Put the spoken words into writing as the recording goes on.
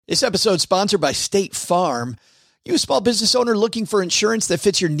This episode is sponsored by State Farm. You a small business owner looking for insurance that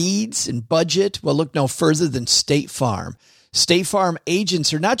fits your needs and budget? Well, look no further than State Farm. State Farm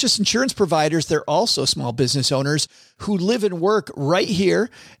agents are not just insurance providers, they're also small business owners who live and work right here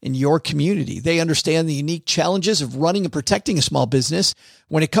in your community. They understand the unique challenges of running and protecting a small business.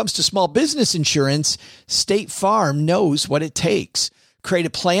 When it comes to small business insurance, State Farm knows what it takes. Create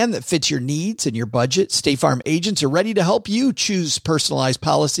a plan that fits your needs and your budget. State Farm agents are ready to help you choose personalized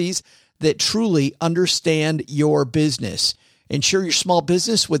policies that truly understand your business. Insure your small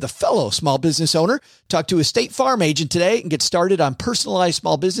business with a fellow small business owner. Talk to a State Farm agent today and get started on personalized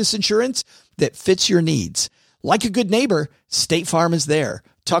small business insurance that fits your needs. Like a good neighbor, State Farm is there.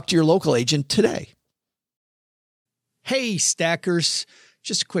 Talk to your local agent today. Hey, Stackers.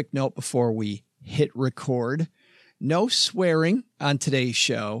 Just a quick note before we hit record. No swearing on today's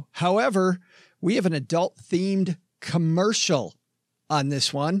show. However, we have an adult-themed commercial on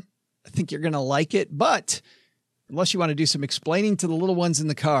this one. I think you're going to like it, but unless you want to do some explaining to the little ones in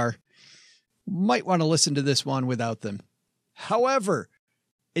the car, you might want to listen to this one without them. However,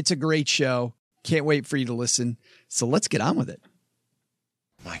 it's a great show. Can't wait for you to listen. So let's get on with it.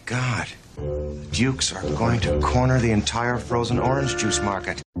 My God, the Dukes are going to corner the entire frozen orange juice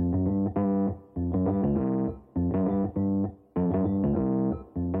market.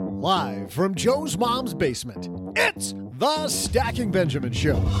 Live from Joe's mom's basement, it's the Stacking Benjamin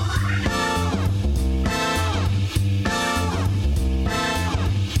Show.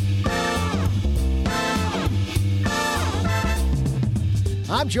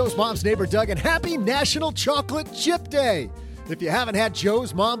 I'm Joe's mom's neighbor, Doug, and happy National Chocolate Chip Day. If you haven't had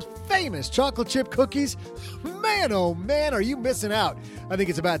Joe's mom's famous chocolate chip cookies, man, oh man, are you missing out. I think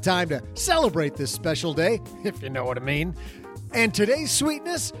it's about time to celebrate this special day, if you know what I mean. And today's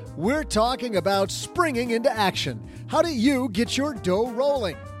sweetness, we're talking about springing into action. How do you get your dough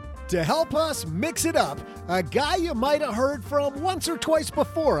rolling? To help us mix it up, a guy you might have heard from once or twice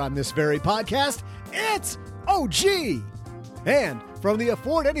before on this very podcast, it's OG. And from the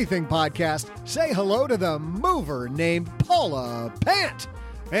Afford Anything podcast, say hello to the mover named Paula Pant.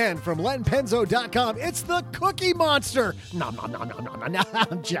 And from lenpenzo.com, it's the Cookie Monster. No,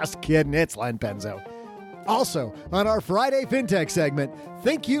 I'm just kidding. It's Len Penzo. Also, on our Friday FinTech segment,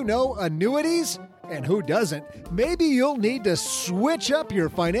 think you know annuities? And who doesn't? Maybe you'll need to switch up your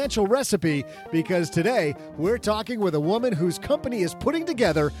financial recipe because today we're talking with a woman whose company is putting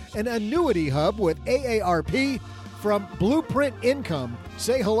together an annuity hub with AARP. From Blueprint Income,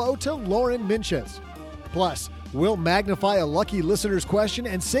 say hello to Lauren Minches. Plus, we'll magnify a lucky listener's question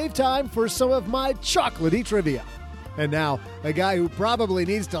and save time for some of my chocolatey trivia. And now, a guy who probably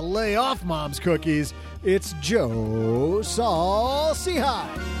needs to lay off mom's cookies, it's Joe Saul-Sehy.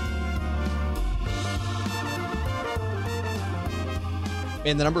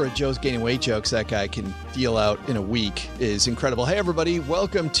 And the number of Joe's gaining weight jokes that guy can deal out in a week is incredible. Hey, everybody.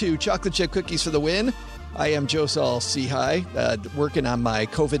 Welcome to Chocolate Chip Cookies for the Win. I am Joe Saul-Sehy, working on my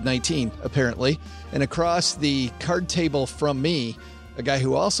COVID-19, apparently. And across the card table from me, a guy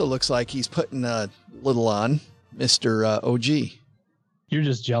who also looks like he's putting a little on, Mr. OG. You're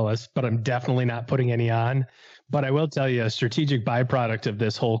just jealous, but I'm definitely not putting any on. But I will tell you, a strategic byproduct of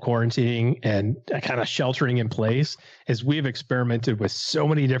this whole quarantining and kind of sheltering in place is we've experimented with so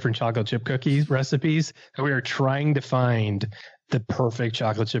many different chocolate chip cookies recipes that we are trying to find the perfect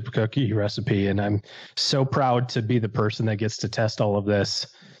chocolate chip cookie recipe. And I'm so proud to be the person that gets to test all of this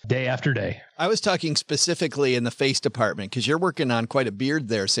day after day. I was talking specifically in the face department because you're working on quite a beard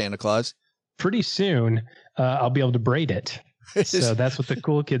there, Santa Claus. Pretty soon, I'll be able to braid it. So that's what the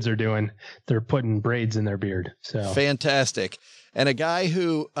cool kids are doing. They're putting braids in their beard. So fantastic. And a guy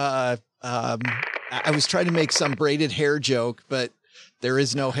who I was trying to make some braided hair joke, but there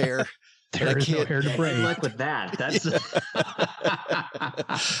is no hair. There is no hair to braid. Good luck with that. That's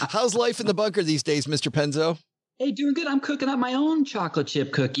How's life in the bunker these days, Mr. Penzo? Hey, doing good. I'm cooking up my own chocolate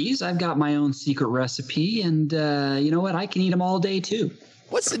chip cookies. I've got my own secret recipe, and you know what? I can eat them all day too.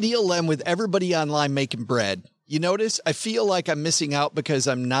 What's the deal, Lem, with everybody online making bread? You notice I feel like I'm missing out because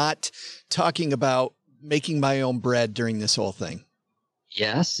I'm not talking about making my own bread during this whole thing.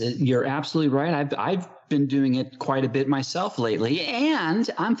 Yes, you're absolutely right. I've been doing it quite a bit myself lately, and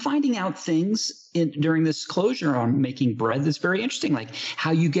I'm finding out things during this closure on making bread that's very interesting, like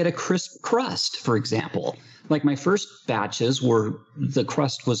how you get a crisp crust, for example. Like my first batches the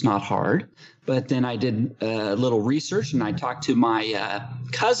crust was not hard, but then I did a little research and I talked to my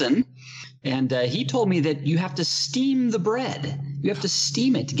cousin. And he told me that you have to steam the bread. You have to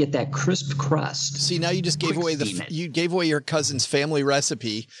steam it to get that crisp crust. See, now you just gave away you gave away your cousin's family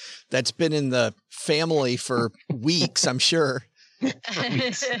recipe that's been in the family for weeks, I'm sure. No,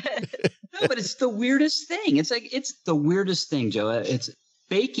 but it's the weirdest thing. It's the weirdest thing, Joe.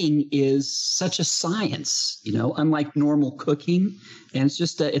 Baking is such a science, unlike normal cooking. And it's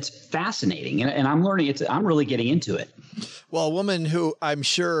just, it's fascinating. And I'm learning I'm really getting into it. Well, a woman who I'm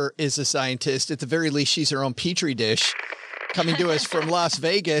sure is a scientist, at the very least, she's her own Petri dish, coming to us from Las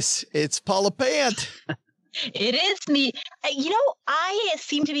Vegas. It's Paula Pant. It is me. I'm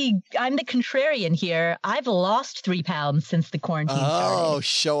the contrarian here. I've lost 3 pounds since the quarantine started. Oh,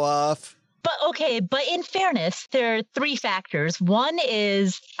 show off. But in fairness, there are 3 factors. One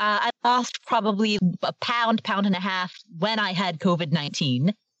is I lost probably a pound and a half when I had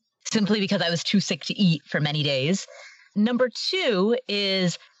COVID-19, simply because I was too sick to eat for many days. Number 2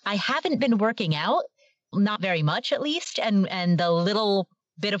 is I haven't been working out, not very much at least, and the little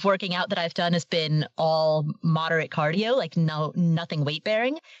bit of working out that I've done has been all moderate cardio, like nothing weight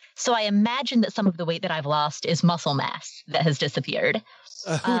bearing. So I imagine that some of the weight that I've lost is muscle mass that has disappeared.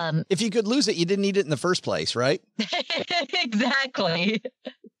 If you could lose it, you didn't eat it in the first place, right? Exactly.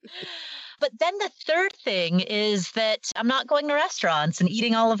 But then the third thing is that I'm not going to restaurants and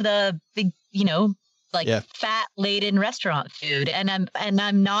eating all of the big, fat laden restaurant food. And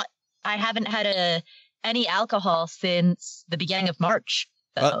I haven't had any alcohol since the beginning of March.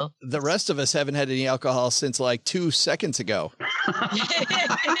 The rest of us haven't had any alcohol since like 2 seconds ago.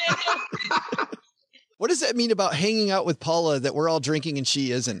 What does that mean about hanging out with Paula that we're all drinking and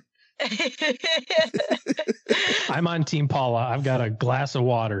she isn't? I'm on Team Paula. I've got a glass of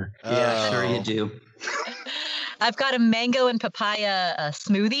water. Yeah, sure you do. I've got a mango and papaya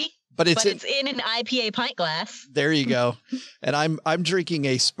smoothie, but it's in an IPA pint glass. There you go. And I'm drinking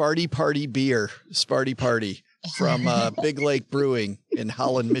a Sparty Party beer, Sparty Party, from Big Lake Brewing in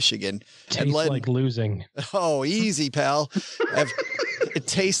Holland, Michigan. Tastes like losing. Oh, easy, pal. It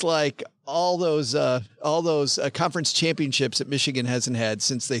tastes like all those conference championships that Michigan hasn't had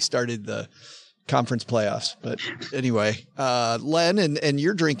since they started the conference playoffs. But anyway, Len, and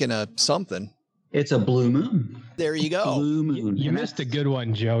you're drinking something. It's a Blue Moon. There you go. Blue Moon. You missed a good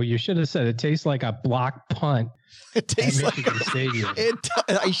one, Joe. You should have said it tastes like a block punt. It tastes like Stadium.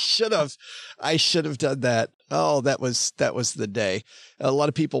 I should have done that. Oh, that was the day. A lot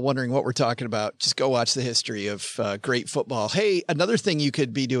of people wondering what we're talking about. Just go watch the history of great football. Hey, another thing you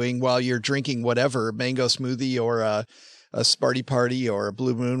could be doing while you're drinking whatever, mango smoothie or a Sparty Party or a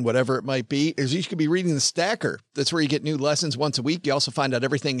Blue Moon, whatever it might be, is you could be reading the Stacker. That's where you get new lessons once a week. You also find out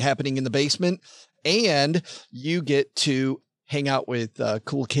everything happening in the basement, and you get to hang out with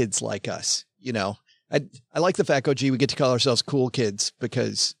cool kids like us. I like the fact, OG, we get to call ourselves cool kids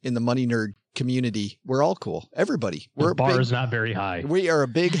because in the money nerd community, we're all cool. Everybody. The bar is not very high. We are a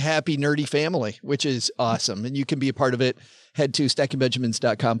big, happy, nerdy family, which is awesome. And you can be a part of it. Head to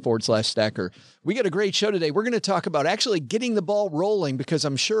stackingbenjamins.com/stacker. We got a great show today. We're going to talk about actually getting the ball rolling because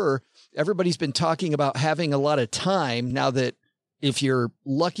I'm sure everybody's been talking about having a lot of time now that if you're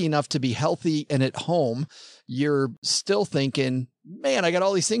lucky enough to be healthy and at home, you're still thinking, man, I got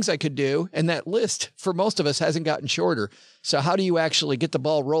all these things I could do. And that list for most of us hasn't gotten shorter. So how do you actually get the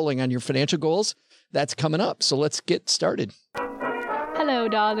ball rolling on your financial goals? That's coming up. So let's get started. Hello,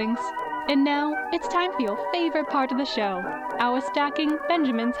 darlings. And now it's time for your favorite part of the show, our Stacking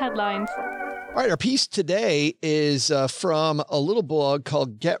Benjamins headlines. All right. Our piece today is from a little blog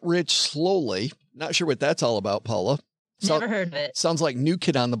called Get Rich Slowly. Not sure what that's all about, Paula. Never heard of it. Sounds like New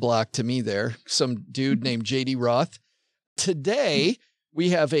Kid on the Block to me there. Some dude named J.D. Roth. Today, we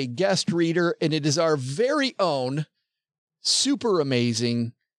have a guest reader, and it is our very own super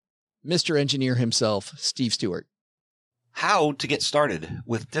amazing Mr. Engineer himself, Steve Stewart. How to Get Started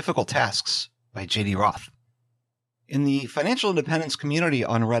with Difficult Tasks by J.D. Roth. In the financial independence community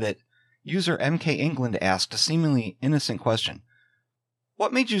on Reddit, user MK England asked a seemingly innocent question.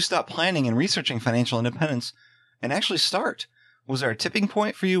 What made you stop planning and researching financial independence and actually start? Was there a tipping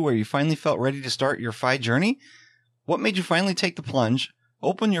point for you where you finally felt ready to start your FI journey? What made you finally take the plunge,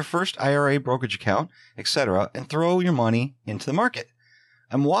 open your first IRA brokerage account, etc., and throw your money into the market?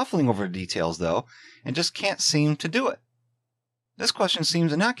 I'm waffling over the details, though, and just can't seem to do it. This question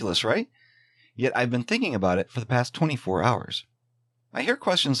seems innocuous, right? Yet I've been thinking about it for the past 24 hours. I hear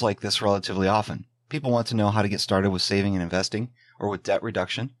questions like this relatively often. People want to know how to get started with saving and investing, or with debt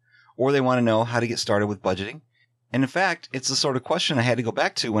reduction, or they want to know how to get started with budgeting. And in fact, it's the sort of question I had to go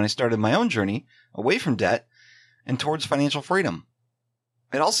back to when I started my own journey away from debt and towards financial freedom.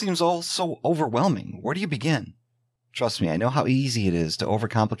 It all seems all so overwhelming. Where do you begin? Trust me, I know how easy it is to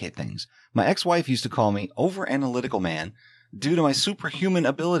overcomplicate things. My ex-wife used to call me over-analytical man due to my superhuman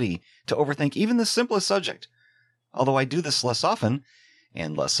ability to overthink even the simplest subject. Although I do this less often,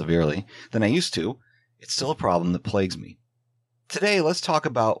 and less severely, than I used to, it's still a problem that plagues me. Today, let's talk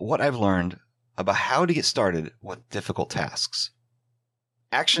about what I've learned about how to get started with difficult tasks.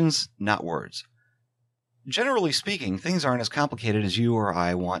 Actions, not words. Generally speaking, things aren't as complicated as you or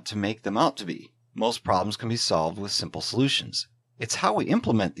I want to make them out to be. Most problems can be solved with simple solutions. It's how we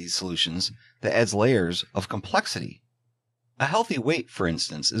implement these solutions that adds layers of complexity. A healthy weight, for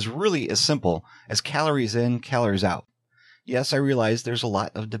instance, is really as simple as calories in, calories out. Yes, I realize there's a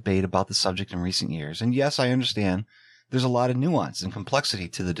lot of debate about the subject in recent years, and yes, I understand there's a lot of nuance and complexity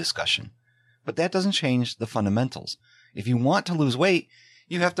to the discussion. But that doesn't change the fundamentals. If you want to lose weight,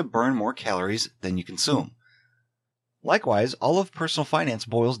 you have to burn more calories than you consume. Likewise, all of personal finance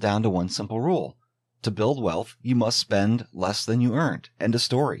boils down to one simple rule. To build wealth, you must spend less than you earned. End of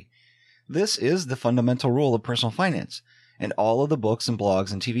story. This is the fundamental rule of personal finance, and all of the books and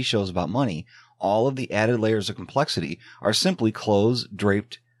blogs and TV shows about money, all of the added layers of complexity, are simply clothes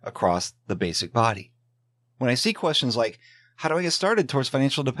draped across the basic body. When I see questions like, how do I get started towards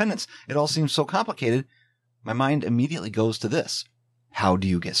financial independence? It all seems so complicated. My mind immediately goes to this. How do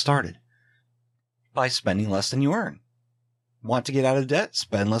you get started? By spending less than you earn. Want to get out of debt?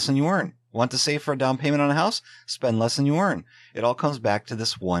 Spend less than you earn. Want to save for a down payment on a house? Spend less than you earn. It all comes back to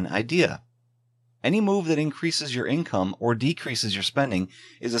this one idea. Any move that increases your income or decreases your spending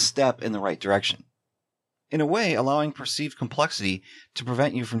is a step in the right direction. In a way, allowing perceived complexity to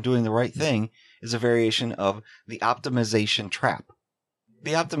prevent you from doing the right thing is a variation of the optimization trap.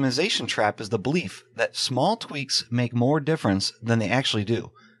 The optimization trap is the belief that small tweaks make more difference than they actually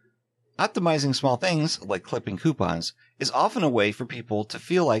do. Optimizing small things, like clipping coupons, is often a way for people to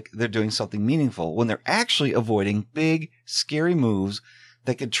feel like they're doing something meaningful when they're actually avoiding big, scary moves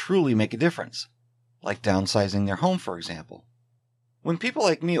that could truly make a difference, like downsizing their home, for example. When people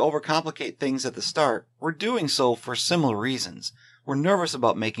like me overcomplicate things at the start, we're doing so for similar reasons. We're nervous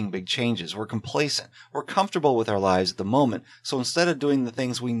about making big changes. We're complacent. We're comfortable with our lives at the moment. So instead of doing the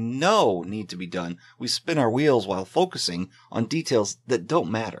things we know need to be done, we spin our wheels while focusing on details that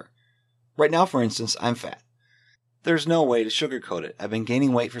don't matter. Right now, for instance, I'm fat. There's no way to sugarcoat it. I've been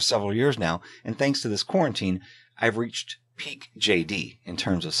gaining weight for several years now, and thanks to this quarantine, I've reached peak JD in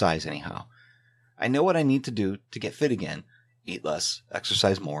terms of size anyhow. I know what I need to do to get fit again. Eat less,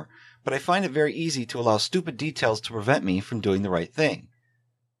 exercise more, but I find it very easy to allow stupid details to prevent me from doing the right thing.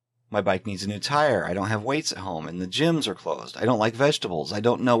 My bike needs a new tire, I don't have weights at home, and the gyms are closed. I don't like vegetables, I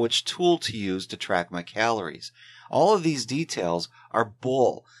don't know which tool to use to track my calories. All of these details are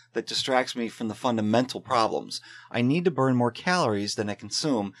bull that distracts me from the fundamental problems. I need to burn more calories than I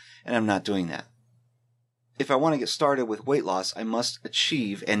consume, and I'm not doing that. If I want to get started with weight loss, I must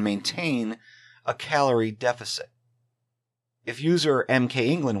achieve and maintain a calorie deficit. If user MK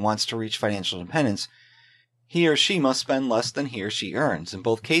England wants to reach financial independence, he or she must spend less than he or she earns. In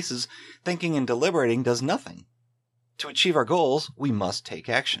both cases, thinking and deliberating does nothing. To achieve our goals, we must take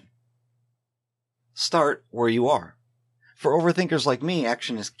action. Start where you are. For overthinkers like me,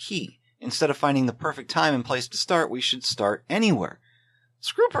 action is key. Instead of finding the perfect time and place to start, we should start anywhere.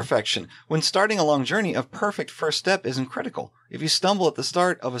 Screw perfection. When starting a long journey, a perfect first step isn't critical. If you stumble at the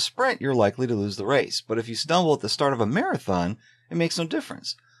start of a sprint, you're likely to lose the race. But if you stumble at the start of a marathon, it makes no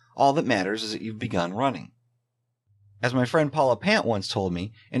difference. All that matters is that you've begun running. As my friend Paula Pant once told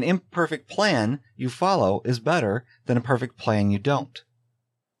me, an imperfect plan you follow is better than a perfect plan you don't.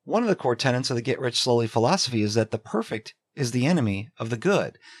 One of the core tenets of the Get Rich Slowly philosophy is that the perfect is the enemy of the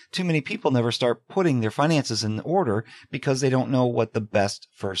good. Too many people never start putting their finances in order because they don't know what the best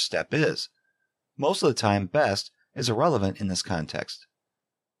first step is. Most of the time, best is irrelevant in this context.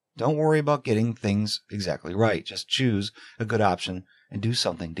 Don't worry about getting things exactly right. Just choose a good option and do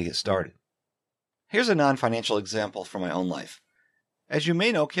something to get started. Here's a non-financial example from my own life. As you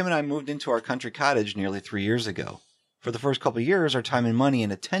may know, Kim and I moved into our country cottage nearly 3 years ago. For the first couple of years, our time and money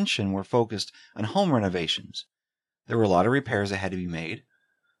and attention were focused on home renovations. There were a lot of repairs that had to be made.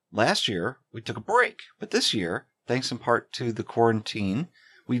 Last year, we took a break, but this year, thanks in part to the quarantine,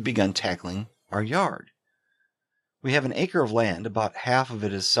 we've begun tackling our yard. We have an acre of land. About half of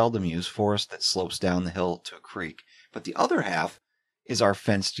it is seldom used forest that slopes down the hill to a creek, but the other half is our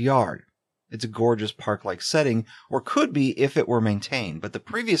fenced yard. It's a gorgeous park-like setting, or could be if it were maintained, but the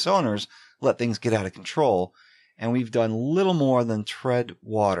previous owners let things get out of control, and we've done little more than tread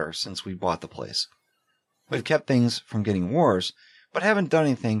water since we bought the place. We've kept things from getting worse, but haven't done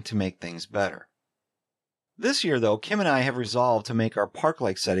anything to make things better. This year, though, Kim and I have resolved to make our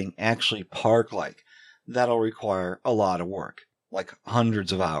park-like setting actually park-like. That'll require a lot of work, like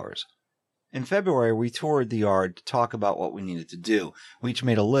hundreds of hours. In February, we toured the yard to talk about what we needed to do. We each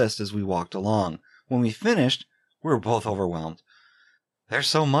made a list as we walked along. When we finished, we were both overwhelmed. There's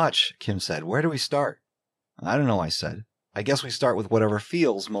so much, Kim said. Where do we start? I don't know, I said. I guess we start with whatever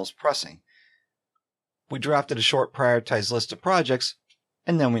feels most pressing. We drafted a short prioritized list of projects,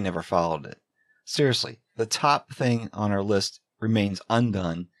 and then we never followed it. Seriously, the top thing on our list remains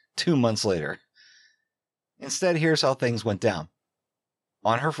undone 2 months later. Instead, here's how things went down.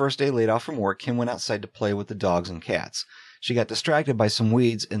 On her first day laid off from work, Kim went outside to play with the dogs and cats. She got distracted by some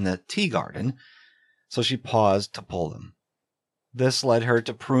weeds in the tea garden, so she paused to pull them. This led her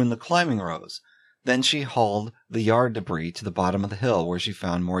to prune the climbing rose. Then she hauled the yard debris to the bottom of the hill, where she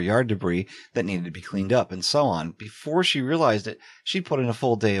found more yard debris that needed to be cleaned up, and so on. Before she realized it, she'd put in a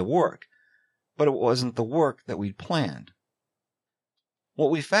full day of work. But it wasn't the work that we'd planned. What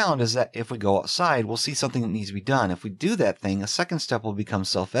we found is that if we go outside, we'll see something that needs to be done. If we do that thing, a second step will become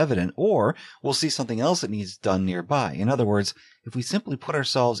self-evident, or we'll see something else that needs done nearby. In other words, if we simply put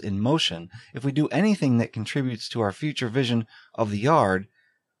ourselves in motion, if we do anything that contributes to our future vision of the yard,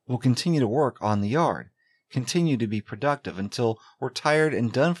 we'll continue to work on the yard, continue to be productive until we're tired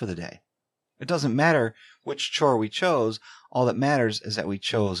and done for the day. It doesn't matter which chore we chose. All that matters is that we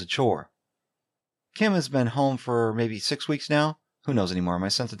chose a chore. Kim has been home for maybe 6 weeks now. Who knows anymore? My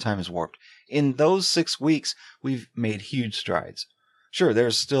sense of time is warped. In those 6 weeks, we've made huge strides. Sure,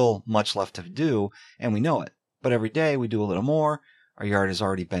 there's still much left to do, and we know it. But every day we do a little more. Our yard has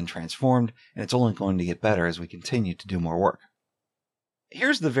already been transformed, and it's only going to get better as we continue to do more work.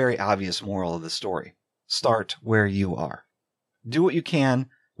 Here's the very obvious moral of the story. Start where you are. Do what you can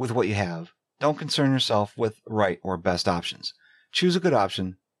with what you have. Don't concern yourself with right or best options. Choose a good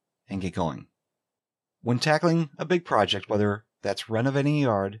option and get going. When tackling a big project, whether that's renovating a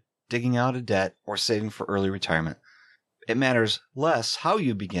yard, digging out a debt, or saving for early retirement, it matters less how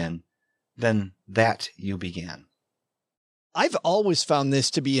you begin than that you began. I've always found this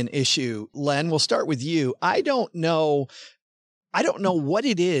to be an issue. Len, we'll start with you. I don't know what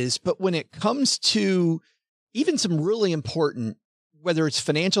it is, but when it comes to even some really important, whether it's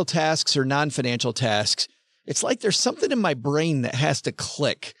financial tasks or non-financial tasks, it's like there's something in my brain that has to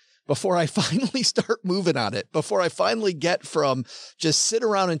click before I finally start moving on it, before I finally get from just sit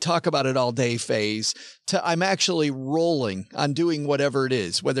around and talk about it all day phase to I'm actually rolling on doing whatever it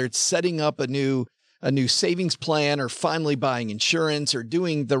is, whether it's setting up a new savings plan or finally buying insurance or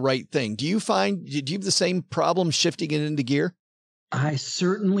doing the right thing. Do you have the same problem shifting it into gear? I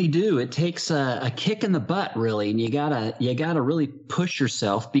certainly do. It takes a kick in the butt, really, and you gotta really push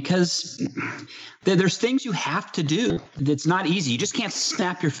yourself because there's things you have to do. It's not easy. You just can't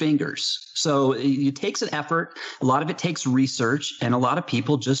snap your fingers. So it takes an effort. A lot of it takes research, and a lot of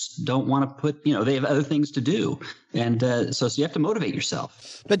people just don't want to put. They have other things to do, and so you have to motivate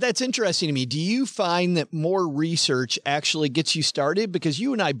yourself. But that's interesting to me. Do you find that more research actually gets you started? Because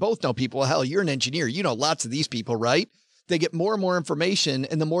you and I both know people. Hell, you're an engineer. You know lots of these people, right? They get more and more information,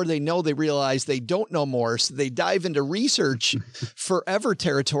 and the more they know, they realize they don't know more. So they dive into research forever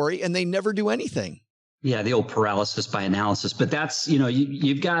territory, and they never do anything. Yeah, the old paralysis by analysis. But that's,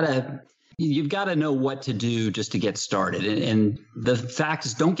 you've got to know what to do just to get started. And the fact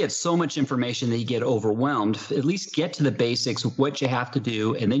is, don't get so much information that you get overwhelmed. At least get to the basics of what you have to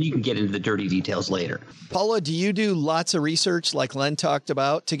do, and then you can get into the dirty details later. Paula, do you do lots of research like Len talked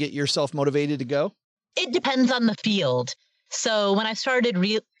about to get yourself motivated to go? It depends on the field. So when I started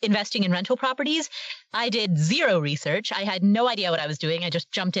investing in rental properties, I did zero research. I had no idea what I was doing. I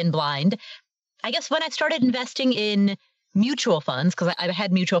just jumped in blind. I guess when I started investing in mutual funds, because I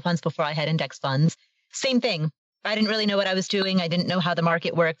had mutual funds before I had index funds, same thing. I didn't really know what I was doing. I didn't know how the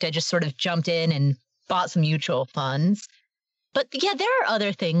market worked. I just sort of jumped in and bought some mutual funds. But yeah, there are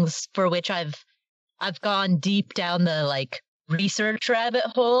other things for which I've gone deep down the research rabbit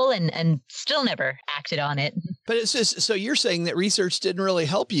hole and still never acted on it. But it's just, so you're saying that research didn't really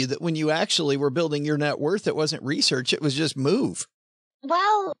help you, that when you actually were building your net worth, it wasn't research, it was just move.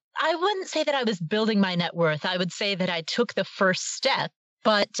 Well, I wouldn't say that I was building my net worth. I would say that I took the first step,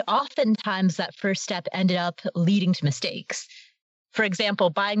 but oftentimes that first step ended up leading to mistakes. For example,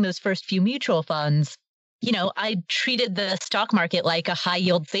 buying those first few mutual funds, I treated the stock market like a high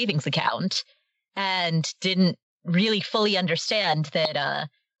yield savings account and didn't really fully understand that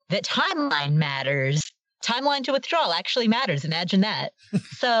that timeline matters. Timeline to withdrawal actually matters. Imagine that.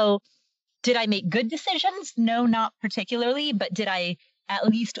 So did I make good decisions? No, not particularly. But did I at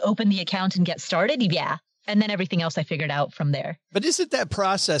least open the account and get started? Yeah. And then everything else I figured out from there. But isn't that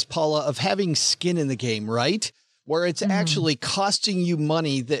process, Paula, of having skin in the game, right? Where it's actually costing you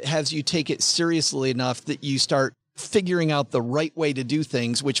money that has you take it seriously enough that you start figuring out the right way to do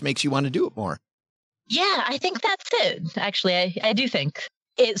things, which makes you want to do it more. Yeah, I think that's it. Actually, I do think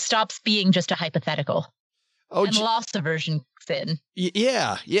it stops being just a hypothetical. Oh, and loss aversion in.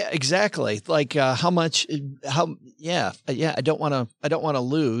 Yeah, exactly. Like I don't want to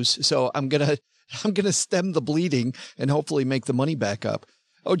lose. So I'm going to stem the bleeding and hopefully make the money back up.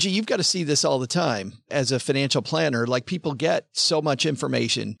 Oh, gee, you've got to see this all the time as a financial planner. Like people get so much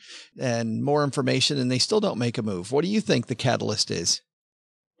information and more information and they still don't make a move. What do you think the catalyst is?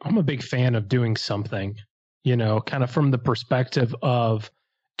 I'm a big fan of doing something, kind of from the perspective of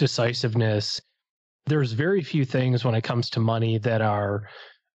decisiveness. There's very few things when it comes to money that are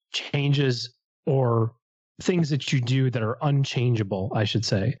changes or things that you do that are unchangeable, I should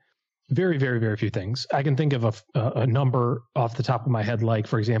say. Very, very, very few things. I can think of a number off the top of my head, like,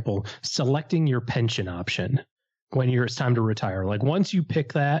 for example, selecting your pension option when it's time to retire. Like once you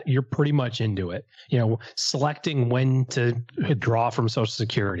pick that, you're pretty much into it. Selecting when to draw from Social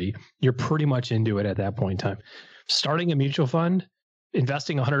Security, you're pretty much into it at that point in time. Starting a mutual fund,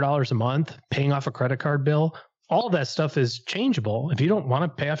 investing $100 a month, paying off a credit card bill, all that stuff is changeable. If you don't want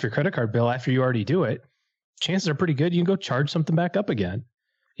to pay off your credit card bill after you already do it, chances are pretty good you can go charge something back up again.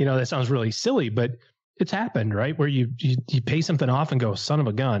 That sounds really silly, but it's happened, right? Where you pay something off and go, son of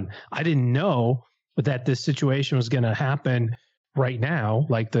a gun. I didn't know that this situation was going to happen right now,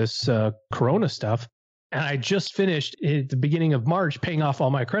 like this Corona stuff. And I just finished at the beginning of March paying off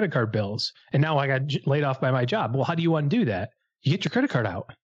all my credit card bills. And now I got laid off by my job. Well, how do you undo that? You get your credit card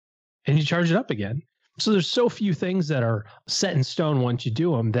out and you charge it up again. So there's so few things that are set in stone once you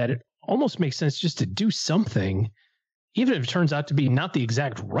do them that it almost makes sense just to do something. Even if it turns out to be not the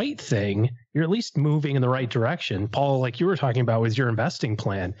exact right thing, you're at least moving in the right direction. Paul, like you were talking about with your investing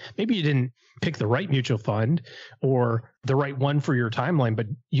plan, maybe you didn't pick the right mutual fund or the right one for your timeline, but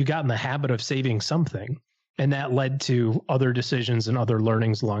you got in the habit of saving something. And that led to other decisions and other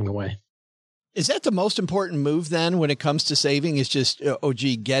learnings along the way. Is that the most important move then when it comes to saving is just,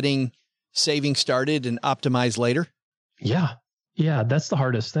 getting saving started and optimize later? Yeah, that's the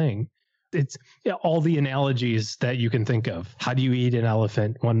hardest thing. It's all the analogies that you can think of. How do you eat an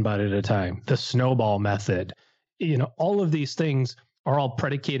elephant one bite at a time? The snowball method. All of these things are all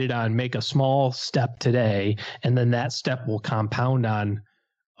predicated on make a small step today, and then that step will compound on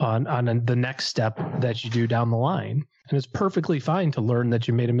the next step that you do down the line. And it's perfectly fine to learn that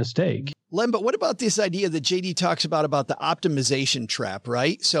you made a mistake. Len, but what about this idea that JD talks about the optimization trap,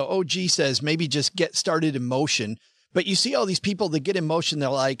 right? So OG says maybe just get started in motion. But you see all these people that get in motion, they're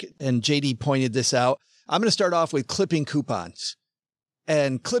like, and JD pointed this out, I'm going to start off with clipping coupons.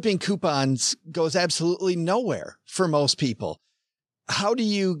 And clipping coupons goes absolutely nowhere for most people. How do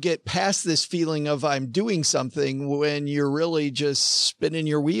you get past this feeling of I'm doing something when you're really just spinning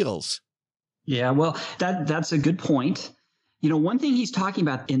your wheels? Yeah, well, that's a good point. One thing he's talking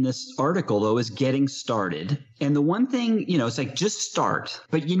about in this article, though, is getting started. And the one thing, it's like just start.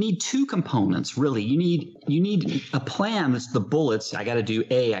 But you need two components, really. You need a plan that's the bullets. I got to do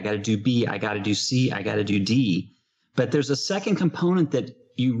A, I got to do B, I got to do C, I got to do D. But there's a second component that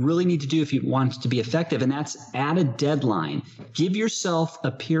you really need to do if you want it to be effective, and that's add a deadline. Give yourself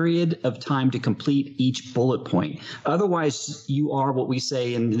a period of time to complete each bullet point. Otherwise, you are what we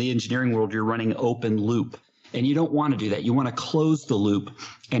say in the engineering world, you're running open loop. And you don't want to do that. You want to close the loop.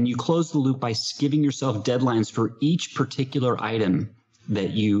 And you close the loop by giving yourself deadlines for each particular item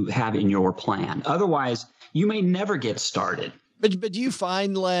that you have in your plan. Otherwise, you may never get started. But do you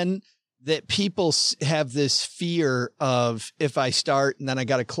find, Len, that people have this fear of if I start and then I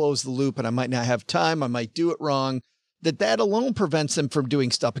got to close the loop and I might not have time, I might do it wrong, that alone prevents them from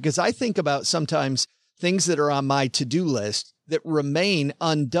doing stuff? Because I think about sometimes things that are on my to-do list that remain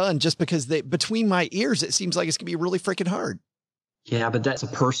undone just because between my ears, it seems like it's going to be really freaking hard. Yeah, but that's a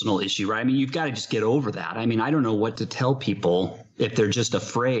personal issue, right? I mean, you've got to just get over that. I mean, I don't know what to tell people if they're just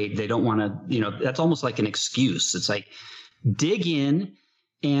afraid. They don't want to, that's almost like an excuse. It's like dig in.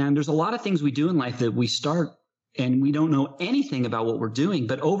 And there's a lot of things we do in life that we start and we don't know anything about what we're doing.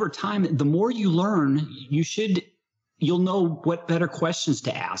 But over time, the more you learn, you'll know what better questions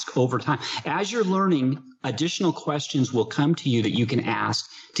to ask over time. As you're learning, additional questions will come to you that you can ask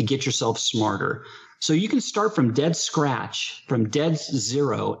to get yourself smarter. So you can start from dead scratch, from dead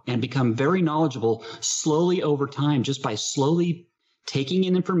zero, and become very knowledgeable slowly over time, just by slowly taking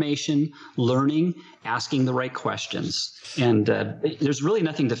in information, learning, asking the right questions. And there's really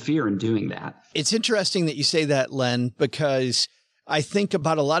nothing to fear in doing that. It's interesting that you say that, Len, because I think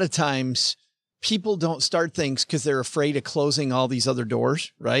about a lot of times people don't start things because they're afraid of closing all these other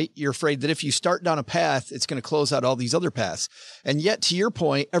doors, right? You're afraid that if you start down a path, it's going to close out all these other paths. And yet, to your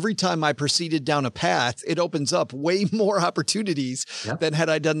point, every time I proceeded down a path, it opens up way more opportunities than had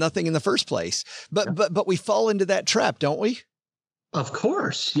I done nothing in the first place. But we fall into that trap, don't we? Of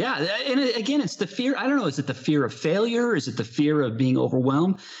course. Yeah. And again, it's the fear. I don't know. Is it the fear of failure? Is it the fear of being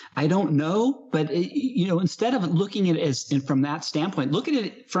overwhelmed? I don't know. But, instead of looking at it from that standpoint, look at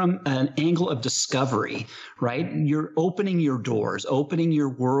it from an angle of discovery, right? You're opening your doors, opening your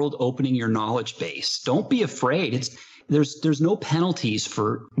world, opening your knowledge base. Don't be afraid. There's no penalties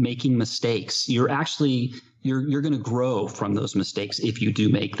for making mistakes. You're going to grow from those mistakes if you do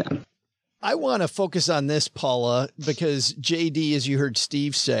make them. I want to focus on this, Paula, because JD, as you heard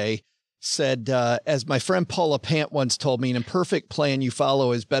Steve say, said, as my friend Paula Pant once told me, an imperfect plan you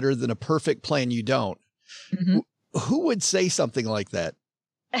follow is better than a perfect plan you don't. Mm-hmm. Who would say something like that?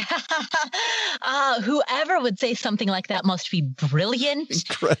 Whoever would say something like that must be brilliant.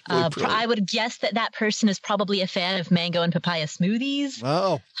 Incredibly brilliant. I would guess that person is probably a fan of mango and papaya smoothies.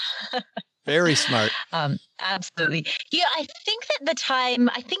 Oh, very smart. Absolutely. Yeah, I think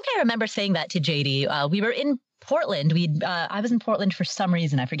I remember saying that to JD. We were in Portland. I was in Portland for some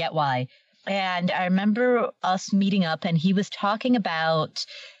reason. I forget why. And I remember us meeting up, and he was talking about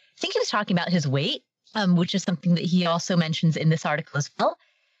his weight, which is something that he also mentions in this article as well.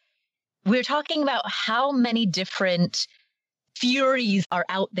 We're talking about how many different theories are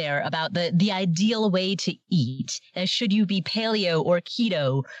out there about the ideal way to eat. Should you be paleo or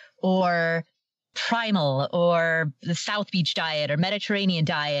keto or primal or the South Beach diet or Mediterranean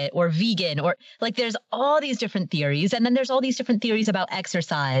diet or vegan, or like there's all these different theories. And then there's all these different theories about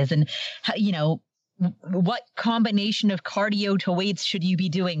exercise and how, what combination of cardio to weights should you be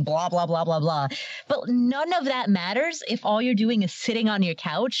doing, blah, blah, blah, blah, blah. But none of that matters if all you're doing is sitting on your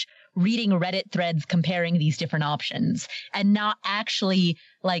couch reading Reddit threads comparing these different options and not actually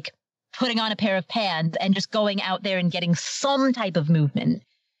like putting on a pair of pants and just going out there and getting some type of movement.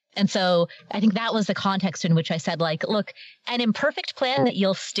 And so I think that was the context in which I said, like, look, an imperfect plan that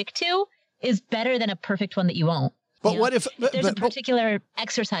you'll stick to is better than a perfect one that you won't. But what if there's a particular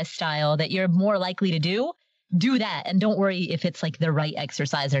exercise style that you're more likely to do that. And don't worry if it's like the right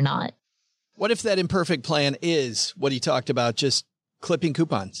exercise or not. What if that imperfect plan is what he talked about, just clipping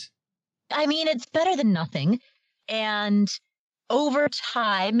coupons? I mean, it's better than nothing. And over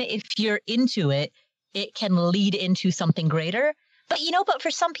time, if you're into it, it can lead into something greater. But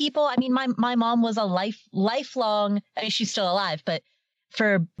for some people, I mean, my mom was a lifelong, I mean, she's still alive, but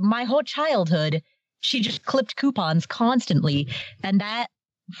for my whole childhood, she just clipped coupons constantly. And that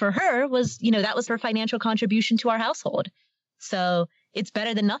for her was, that was her financial contribution to our household. So it's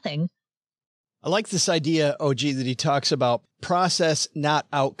better than nothing. I like this idea, OG, that he talks about process, not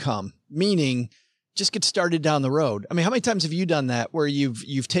outcome, meaning just get started down the road. I mean, how many times have you done that where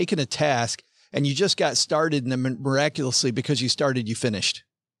you've taken a task and you just got started, and then miraculously, because you started, you finished?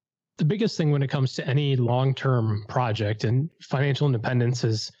 The biggest thing when it comes to any long-term project, and financial independence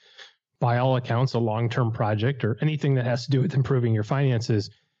is, by all accounts, a long-term project, or anything that has to do with improving your finances,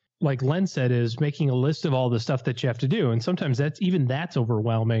 like Len said, is making a list of all the stuff that you have to do. And sometimes that's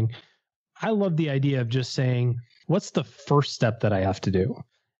overwhelming. I love the idea of just saying, what's the first step that I have to do?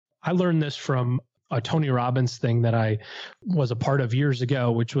 I learned this from a Tony Robbins thing that I was a part of years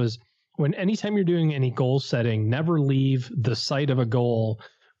ago, which was, anytime you're doing any goal setting, never leave the sight of a goal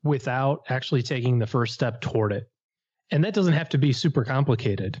without actually taking the first step toward it. And that doesn't have to be super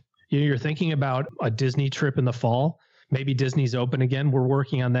complicated. You're thinking about a Disney trip in the fall. Maybe Disney's open again. We're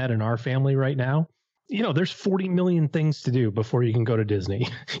working on that in our family right now. There's 40 million things to do before you can go to Disney.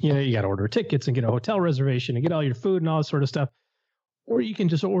 You got to order tickets and get a hotel reservation and get all your food and all that sort of stuff. Or you can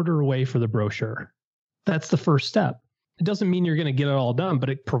just order away for the brochure. That's the first step. It doesn't mean you're going to get it all done, but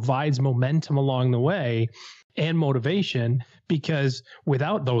it provides momentum along the way and motivation, because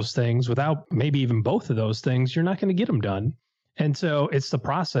without those things, without maybe even both of those things, you're not going to get them done. And so it's the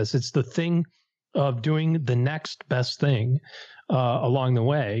process. It's the thing of doing the next best thing along the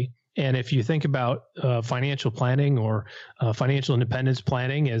way. And if you think about financial planning or financial independence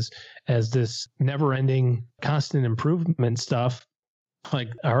planning as this never-ending constant improvement stuff, like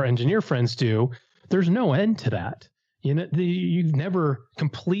our engineer friends do, there's no end to that. You've never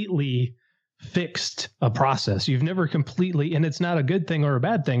completely fixed a process. You've never completely, and it's not a good thing or a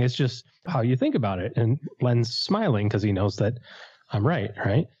bad thing. It's just how you think about it. And Len's smiling because he knows that I'm right?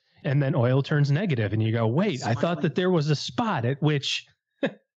 And then oil turns negative and you go, wait, I thought that there was a spot at which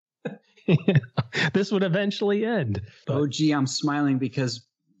this would eventually end. But, oh, gee, I'm smiling because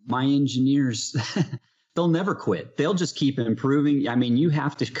my engineers, they'll never quit. They'll just keep improving. I mean, you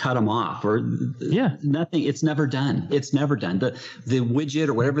have to cut them off or nothing. It's never done. It's never done. The widget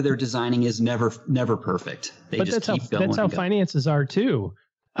or whatever they're designing is never perfect. That's how finances are too.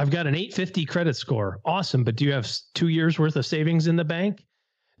 I've got an 850 credit score. Awesome. But do you have 2 years worth of savings in the bank?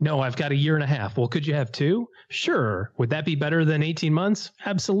 No, I've got a year and a half. Well, could you have 2? Sure. Would that be better than 18 months?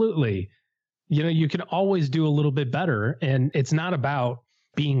 Absolutely. You can always do a little bit better, and it's not about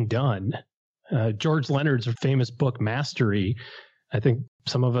being done. George Leonard's famous book, Mastery, I think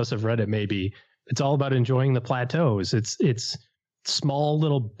some of us have read it maybe. It's all about enjoying the plateaus. It's small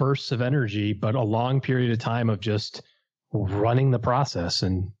little bursts of energy, but a long period of time of just running the process.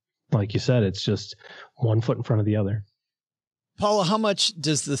 And like you said, it's just one foot in front of the other. Paula, how much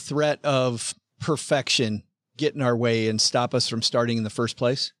does the threat of perfection get in our way and stop us from starting in the first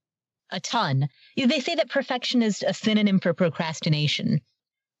place? A ton. They say that perfection is a synonym for procrastination.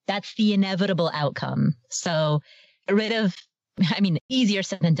 That's the inevitable outcome. So easier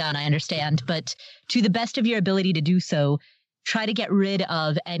said than done, I understand, but to the best of your ability to do so, try to get rid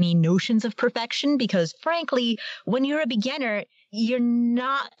of any notions of perfection, because frankly, when you're a beginner, you're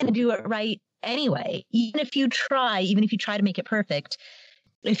not going to do it right anyway. Even if you try to make it perfect,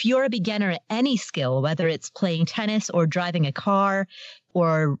 if you're a beginner at any skill, whether it's playing tennis or driving a car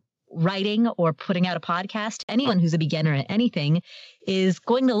or writing or putting out a podcast, anyone who's a beginner at anything is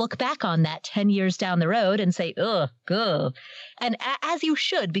going to look back on that 10 years down the road and say, ugh. And as you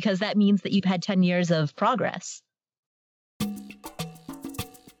should, because that means that you've had 10 years of progress.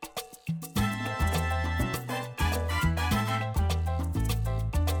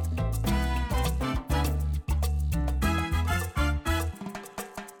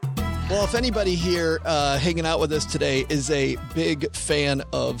 Well, if anybody here hanging out with us today is a big fan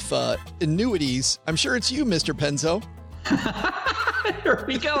of annuities, I'm sure it's you, Mr. Penzo. Here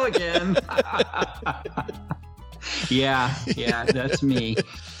we go again. Yeah, that's me.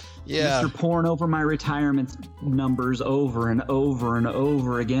 Yeah. Mr. pouring over my retirement numbers over and over and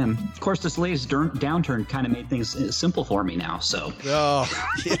over again. Of course, this latest downturn kind of made things simple for me now. So. Oh,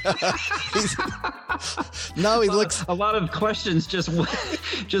 yeah. Now he looks. A lot of questions just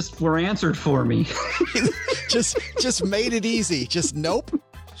were answered for me. just made it easy. Just nope.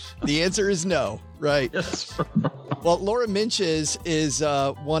 The answer is no. Right. Yes. Well, Laura Minches is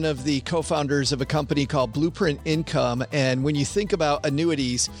one of the co-founders of a company called Blueprint Income. And when you think about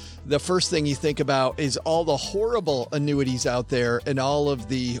annuities, the first thing you think about is all the horrible annuities out there and all of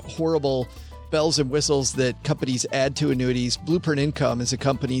the horrible bells and whistles that companies add to annuities. Blueprint Income is a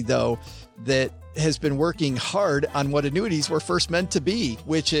company, though, that has been working hard on what annuities were first meant to be,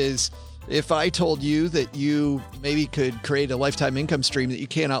 which is if I told you that you maybe could create a lifetime income stream that you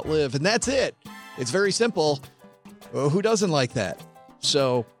can't outlive, and that's it. It's very simple. Well, who doesn't like that?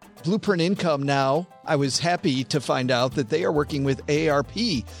 So Blueprint Income now, I was happy to find out that they are working with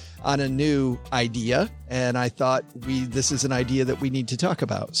AARP on a new idea. And I thought this is an idea that we need to talk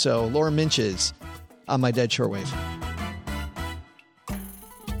about. So Laura Minches on My Dead Shortwave.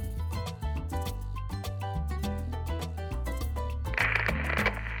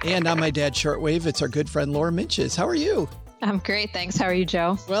 And on My Dad Shortwave, it's our good friend Laura Minches. How are you? I'm great, thanks. How are you,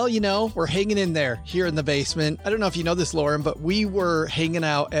 Joe? Well, we're hanging in there here in the basement. I don't know if you know this, Lauren, but we were hanging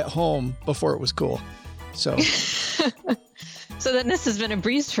out at home before it was cool. So So then this has been a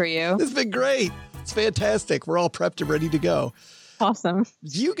breeze for you. It's been great. It's fantastic. We're all prepped and ready to go. Awesome.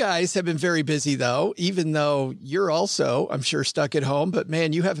 You guys have been very busy, though, even though you're also, I'm sure, stuck at home. But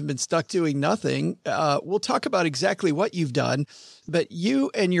man, you haven't been stuck doing nothing. We'll talk about exactly what you've done. But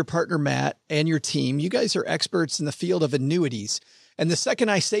you and your partner, Matt, and your team, you guys are experts in the field of annuities. And the second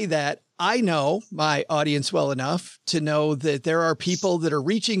I say that, I know my audience well enough to know that there are people that are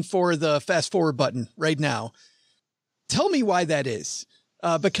reaching for the fast forward button right now. Tell me why that is.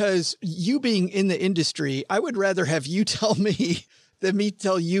 Because you being in the industry, I would rather have you tell me than me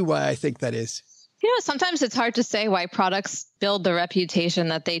tell you why I think that is. Sometimes it's hard to say why products build the reputation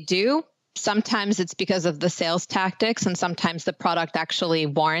that they do. Sometimes it's because of the sales tactics, and sometimes the product actually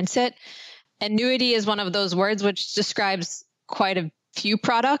warrants it. Annuity is one of those words which describes quite a few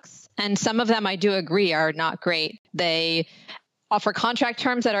products, and some of them I do agree are not great. They offer contract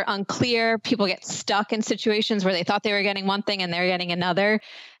terms that are unclear. People get stuck in situations where they thought they were getting one thing and they're getting another.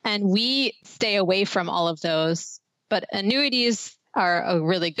 And we stay away from all of those. But annuities are a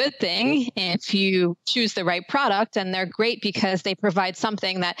really good thing if you choose the right product. And they're great because they provide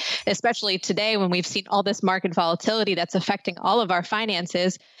something that, especially today when we've seen all this market volatility that's affecting all of our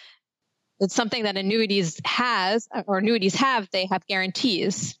finances, it's something that annuities have. They have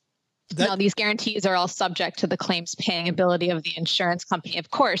guarantees. Now, these guarantees are all subject to the claims paying ability of the insurance company, of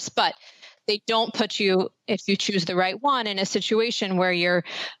course, but they don't put you, if you choose the right one, in a situation where you're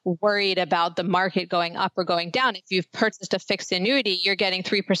worried about the market going up or going down. If you've purchased a fixed annuity, you're getting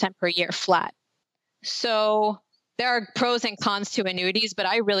 3% per year flat. So There are pros and cons to annuities, but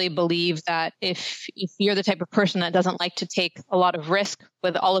I really believe that if you're the type of person that doesn't like to take a lot of risk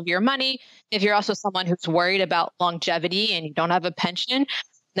with all of your money, if you're also someone who's worried about longevity and you don't have a pension,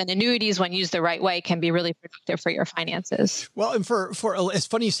 then annuities, when used the right way, can be really productive for your finances. Well, and for it's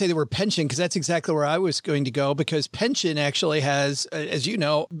funny you say the word pension, because that's exactly where I was going to go, because pension actually has, as you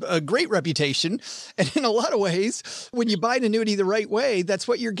know, a great reputation. And in a lot of ways, when you buy an annuity the right way, that's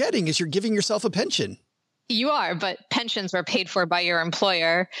what you're getting, is you're giving yourself a pension. You are, but pensions were paid for by your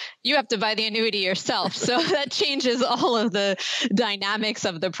employer. You have to buy the annuity yourself. So that changes all of the dynamics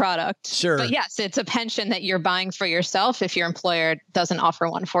of the product. Sure. But yes, it's a pension that you're buying for yourself if your employer doesn't offer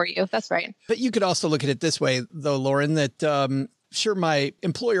one for you. That's right. But you could also look at it this way, though, Lauren, that sure, my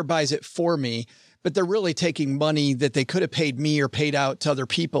employer buys it for me, but they're really taking money that they could have paid me or paid out to other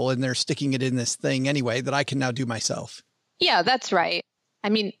people, and they're sticking it in this thing anyway that I can now do myself. Yeah, that's right. I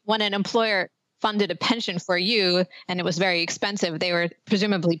mean, when an employer funded a pension for you and it was very expensive, they were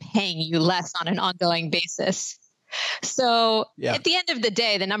presumably paying you less on an ongoing basis. So At the end of the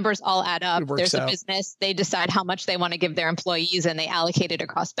day, the numbers all add up. There's a business, they decide how much they want to give their employees and they allocate it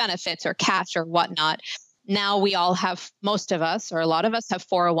across benefits or cash or whatnot. Now we all have, most of us or a lot of us have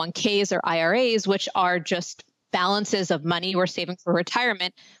 401ks or IRAs, which are just balances of money we're saving for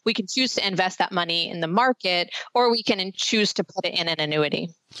retirement. We can choose to invest that money in the market, or we can choose to put it in an annuity.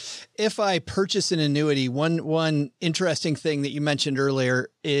 If I purchase an annuity, one interesting thing that you mentioned earlier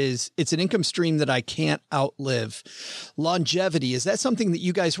is it's an income stream that I can't outlive. Longevity, is that something that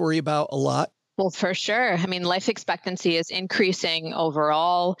you guys worry about a lot? Well, for sure. I mean, life expectancy is increasing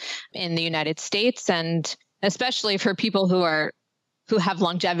overall in the United States, and especially for people who have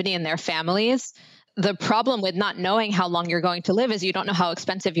longevity in their families. The problem with not knowing how long you're going to live is you don't know how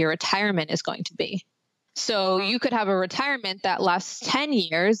expensive your retirement is going to be. So you could have a retirement that lasts 10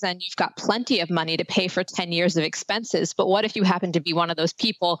 years and you've got plenty of money to pay for 10 years of expenses. But what if you happen to be one of those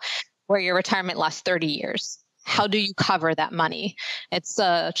people where your retirement lasts 30 years? How do you cover that money? It's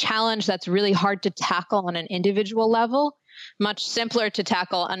a challenge that's really hard to tackle on an individual level, much simpler to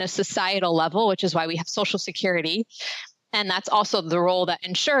tackle on a societal level, which is why we have Social Security. And that's also the role that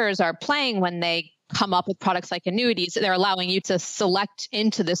insurers are playing when they come up with products like annuities. They're allowing you to select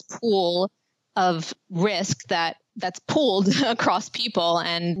into this pool of risk that's pooled across people.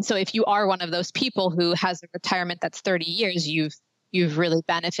 And so if you are one of those people who has a retirement that's 30 years, you've really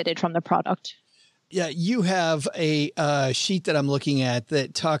benefited from the product. Yeah, you have a sheet that I'm looking at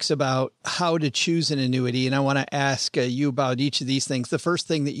that talks about how to choose an annuity. And I want to ask you about each of these things. The first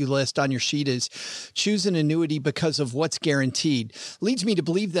thing that you list on your sheet is choose an annuity because of what's guaranteed. Leads me to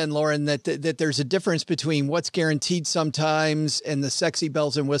believe then, Lauren, that there's a difference between what's guaranteed sometimes and the sexy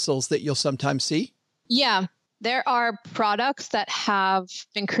bells and whistles that you'll sometimes see. Yeah. There are products that have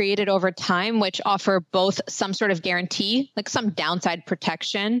been created over time, which offer both some sort of guarantee, like some downside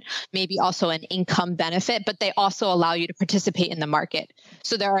protection, maybe also an income benefit, but they also allow you to participate in the market.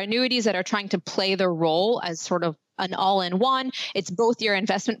 So there are annuities that are trying to play the role as sort of an all-in-one. It's both your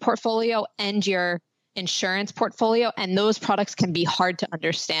investment portfolio and your insurance portfolio, and those products can be hard to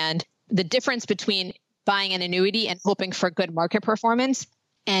understand. The difference between buying an annuity and hoping for good market performance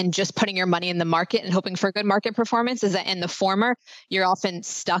and just putting your money in the market and hoping for good market performance is that in the former, you're often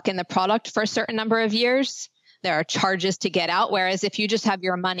stuck in the product for a certain number of years. There are charges to get out. Whereas if you just have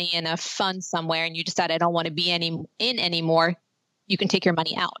your money in a fund somewhere and you decide I don't want to be in anymore, you can take your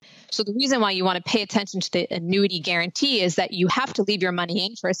money out. So the reason why you want to pay attention to the annuity guarantee is that you have to leave your money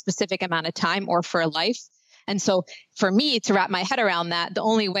in for a specific amount of time or for a life. And so for me to wrap my head around that, the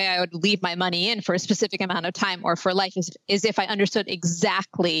only way I would leave my money in for a specific amount of time or for life is if I understood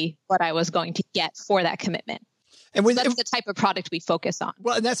exactly what I was going to get for that commitment. And that's the type of product we focus on.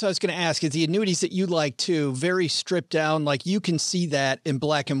 Well, and that's what I was going to ask, is the annuities that you like too, very stripped down, like you can see that in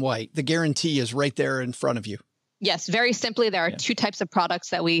black and white. The guarantee is right there in front of you. Yes, very simply, there are two types of products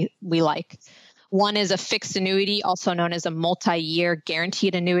that we like. One is a fixed annuity, also known as a multi-year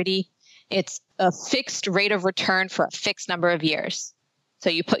guaranteed annuity. It's a fixed rate of return for a fixed number of years. So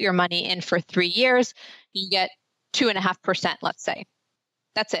you put your money in for 3 years, you get 2.5%, let's say.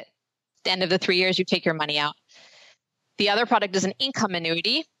 That's it. At the end of the 3 years, you take your money out. The other product is an income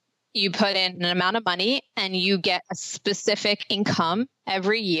annuity. You put in an amount of money and you get a specific income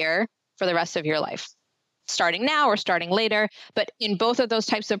every year for the rest of your life, starting now or starting later. But in both of those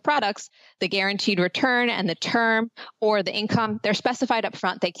types of products, the guaranteed return and the term or the income, they're specified up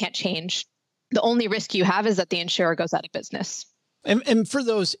front. They can't change. The only risk you have is that the insurer goes out of business. And for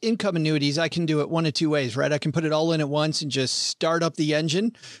those income annuities, I can do it one of two ways, right? I can put it all in at once and just start up the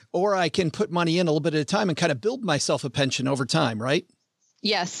engine, or I can put money in a little bit at a time and kind of build myself a pension over time, right?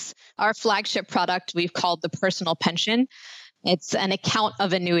 Yes. Our flagship product we've called the personal pension. It's an account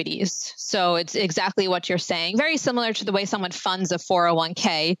of annuities. So it's exactly what you're saying. Very similar to the way someone funds a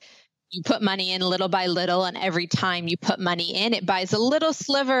 401k. You put money in little by little, and every time you put money in, it buys a little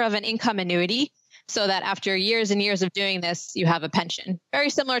sliver of an income annuity so that after years and years of doing this, you have a pension. Very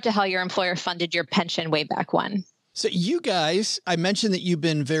similar to how your employer funded your pension way back when. So you guys, I mentioned that you've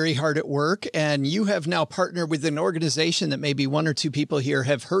been very hard at work, and you have now partnered with an organization that maybe one or two people here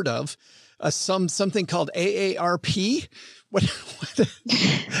have heard of, something called AARP. What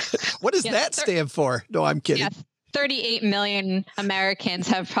does that stand for? No, I'm kidding. Yes. 38 million Americans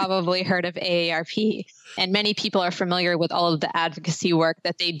have probably heard of AARP, and many people are familiar with all of the advocacy work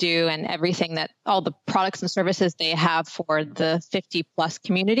that they do and everything that all the products and services they have for the 50 plus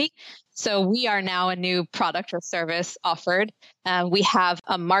community. So we are now a new product or service offered. We have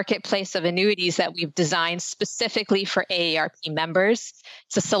a marketplace of annuities that we've designed specifically for AARP members.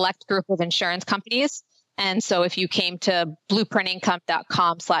 It's a select group of insurance companies. And so if you came to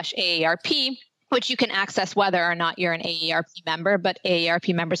blueprintincome.com/AARP, which you can access whether or not you're an AARP member, but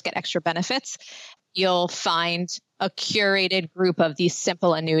AARP members get extra benefits, you'll find a curated group of these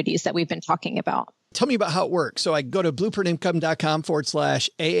simple annuities that we've been talking about. Tell me about how it works. So I go to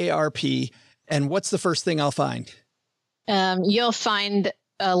blueprintincome.com/AARP, and what's the first thing I'll find? You'll find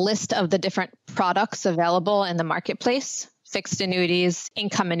a list of the different products available in the marketplace. Fixed annuities,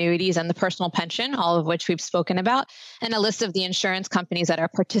 income annuities, and the personal pension, all of which we've spoken about, and a list of the insurance companies that are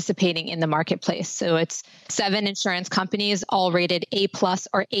participating in the marketplace. So it's 7 insurance companies, all rated A+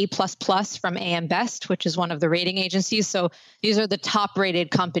 or A++ from AM Best, which is one of the rating agencies. So these are the top rated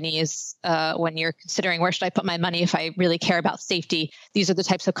companies when you're considering where should I put my money if I really care about safety. These are the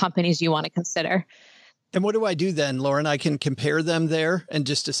types of companies you want to consider. And what do I do then, Lauren? I can compare them there and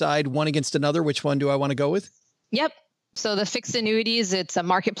just decide one against another. Which one do I want to go with? Yep. So the fixed annuities, it's a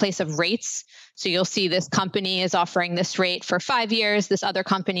marketplace of rates. So you'll see this company is offering this rate for 5 years. This other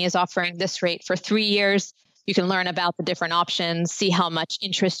company is offering this rate for 3 years. You can learn about the different options, see how much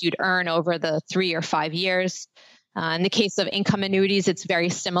interest you'd earn over the 3 or 5 years. In the case of income annuities, it's very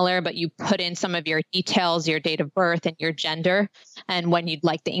similar, but you put in some of your details, your date of birth and your gender, and when you'd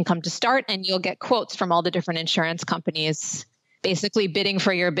like the income to start, and you'll get quotes from all the different insurance companies basically bidding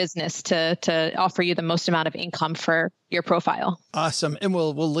for your business to offer you the most amount of income for your profile. Awesome. And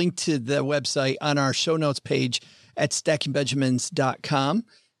we'll link to the website on our show notes page at stackingbenjamins.com.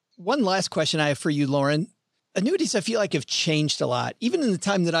 One last question I have for you, Lauren. Annuities, I feel like, have changed a lot. Even in the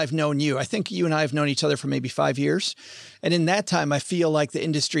time that I've known you, I think you and I have known each other for maybe 5 years. And in that time, I feel like the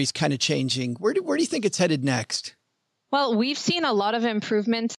industry is kind of changing. Where do you think it's headed next? Well, we've seen a lot of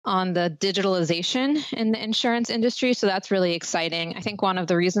improvement on the digitalization in the insurance industry, so that's really exciting. I think one of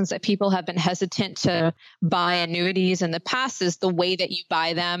the reasons that people have been hesitant to buy annuities in the past is the way that you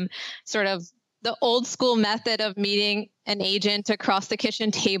buy them, sort of the old school method of meeting an agent across the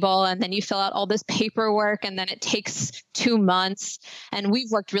kitchen table, and then you fill out all this paperwork, and then it takes 2 months. And we've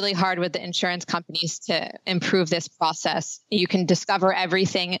worked really hard with the insurance companies to improve this process. You can discover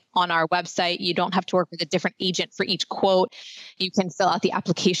everything on our website. You don't have to work with a different agent for each quote. You can fill out the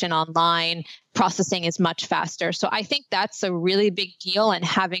application online. Processing is much faster. So I think that's a really big deal, and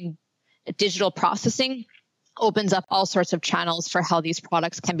having digital processing opens up all sorts of channels for how these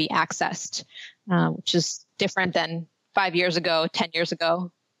products can be accessed, which is different than 5 years ago, 10 years ago.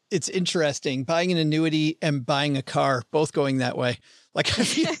 It's interesting. Buying an annuity and buying a car, both going that way. Like I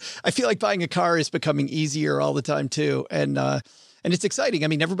feel like buying a car is becoming easier all the time too. And it's exciting. I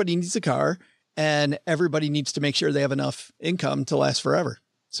mean, everybody needs a car, and everybody needs to make sure they have enough income to last forever.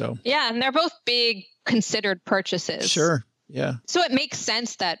 So yeah, and they're both big considered purchases. Sure. Yeah. So it makes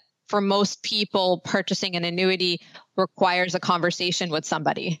sense that for most people, purchasing an annuity requires a conversation with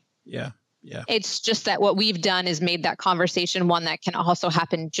somebody. Yeah. Yeah. It's just that what we've done is made that conversation one that can also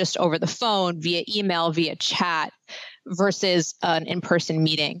happen just over the phone, via email, via chat, versus an in-person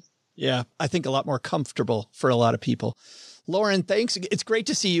meeting. Yeah. I think a lot more comfortable for a lot of people. Lauren, thanks. It's great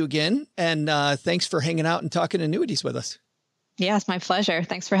to see you again. And thanks for hanging out and talking annuities with us. Yeah, it's my pleasure.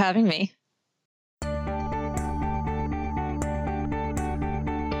 Thanks for having me.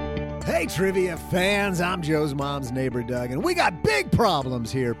 Hey, trivia fans, I'm Joe's mom's neighbor, Doug, and we got big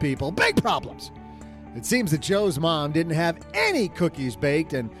problems here, people. Big problems. It seems that Joe's mom didn't have any cookies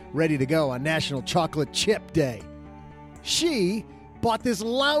baked and ready to go on National Chocolate Chip Day. She bought this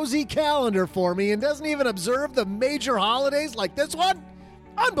lousy calendar for me and doesn't even observe the major holidays like this one?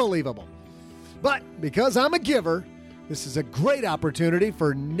 Unbelievable. But because I'm a giver, this is a great opportunity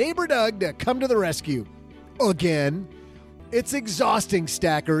for neighbor Doug to come to the rescue. Again. It's exhausting,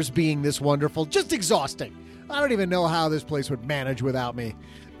 Stackers, being this wonderful. Just exhausting. I don't even know how this place would manage without me.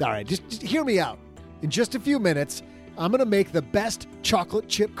 All right, just hear me out. In just a few minutes, I'm going to make the best chocolate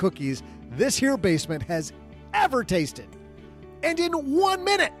chip cookies this here basement has ever tasted. And in 1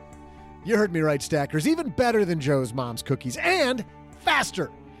 minute, you heard me right, Stackers, even better than Joe's mom's cookies and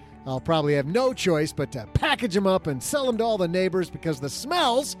faster. I'll probably have no choice but to package them up and sell them to all the neighbors because the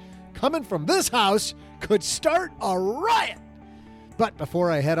smells coming from this house could start a riot. But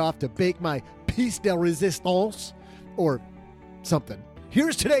before I head off to bake my piece de resistance or something,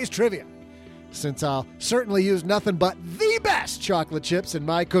 here's today's trivia. Since I'll certainly use nothing but the best chocolate chips in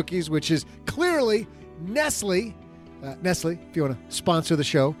my cookies, which is clearly Nestle. Nestle, if you want to sponsor the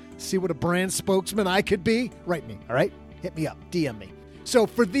show, see what a brand spokesman I could be, write me, all right? Hit me up, DM me. So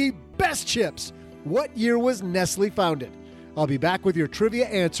for the best chips, what year was Nestle founded? I'll be back with your trivia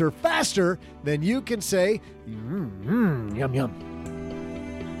answer faster than you can say, yum, yum.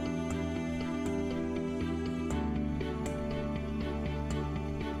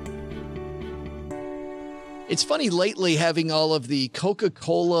 It's funny lately having all of the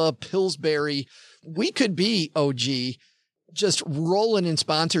Coca-Cola, Pillsbury. We could be, OG, just rolling in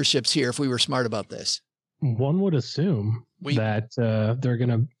sponsorships here if we were smart about this. One would assume that they're going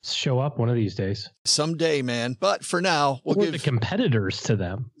to show up one of these days. Someday, man. But for now, we'll give the competitors to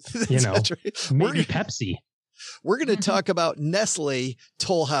them. You know, right. Maybe Pepsi. We're going to talk about Nestle,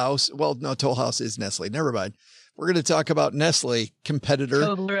 Toll House. Well, no, Toll House is Nestle. Never mind. We're going to talk about Nestle, competitor.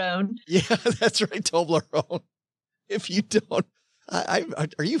 Toblerone. Yeah, that's right, Toblerone. If you don't,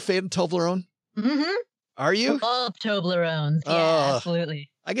 are you a fan of Toblerone? Mm-hmm. Are you? I love Toblerones. Yeah, absolutely.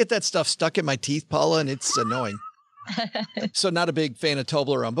 I get that stuff stuck in my teeth, Paula, and it's annoying. So not a big fan of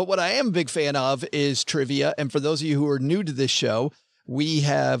Toblerone. But what I am a big fan of is trivia. And for those of you who are new to this show, we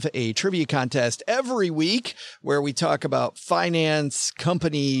have a trivia contest every week where we talk about finance,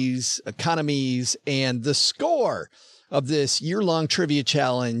 companies, economies, and the score of this year-long trivia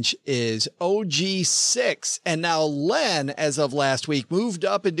challenge is OG6. And now Len, as of last week, moved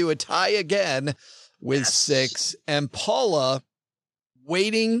up into a tie again with 6. And Paula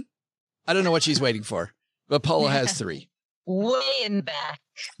waiting. I don't know what she's waiting for, but Paula has 3. Way in back,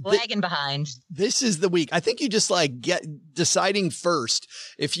 lagging behind. This is the week. I think you just get deciding first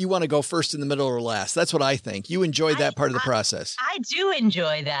if you want to go first in the middle or last. That's what I think. You enjoy that part of the process. I do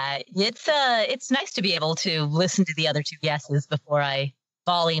enjoy that. It's nice to be able to listen to the other 2 guesses before I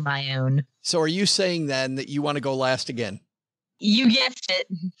volley my own. So are you saying then that you want to go last again? You guessed it.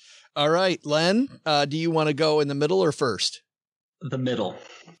 All right, Len, do you want to go in the middle or first? The middle.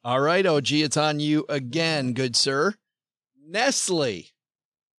 All right, OG, it's on you again, good sir. Nestle.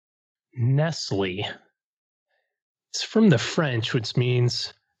 Nestle. It's from the French, which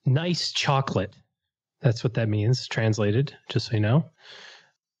means nice chocolate. That's what that means, translated, just so you know.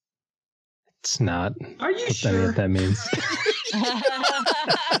 It's not. Are you sure? What that means. I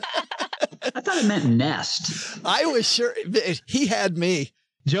thought it meant nest. I was sure. He had me.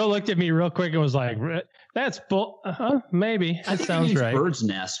 Joe looked at me real quick and was like, that's maybe. That sounds right. Bird's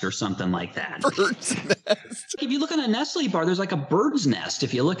nest or something like that. Bird's nest. If you look in a Nestle bar, there's like a bird's nest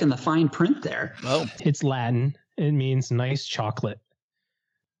if you look in the fine print there. Oh. It's Latin. It means nice chocolate.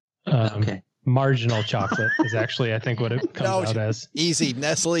 Okay. Marginal chocolate is actually, I think, what it comes out as. Easy.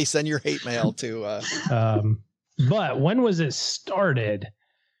 Nestle, send your hate mail to... But when was it started?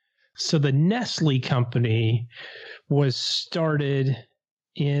 So the Nestle company was started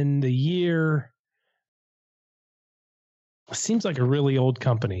in the year, seems like a really old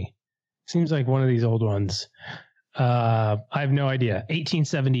company. Seems like one of these old ones. I have no idea.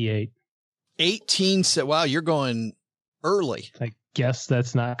 1878. Wow, you're going early. I guess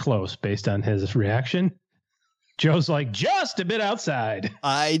that's not close based on his reaction. Joe's like, just a bit outside.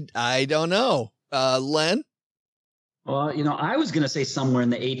 I don't know. Len? Well, I was going to say somewhere in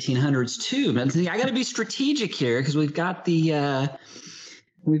the 1800s too, but I got to be strategic here because we've got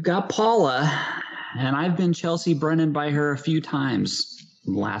Paula, and I've been Chelsea Brennan by her a few times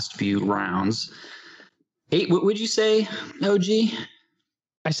in the last few rounds. What would you say, OG?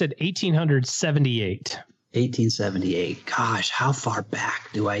 I said 1878. 1878. Gosh, how far back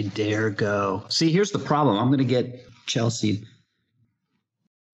do I dare go? See, here's the problem. I'm going to get Chelsea.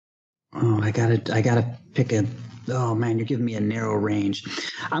 Oh, I gotta pick a. Oh man, you're giving me a narrow range.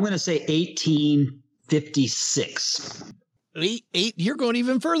 I'm going to say 1856. You're going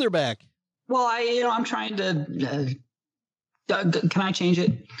even further back. Well, I'm trying to. Can I change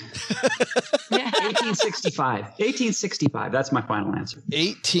it? 1865. 1865. That's my final answer.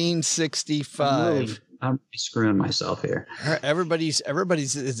 1865. I'm screwing myself here. Everybody's.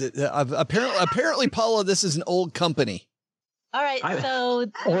 Apparently, Paula, this is an old company. All right, so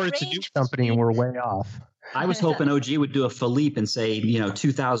or it's a new company and we're way off. I was hoping OG would do a Philippe and say,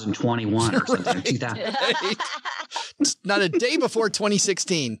 2021 or something. Right. 2000. It's not a day before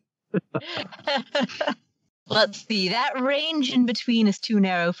 2016. Let's see. That range in between is too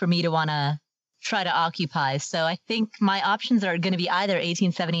narrow for me to want to try to occupy. So I think my options are going to be either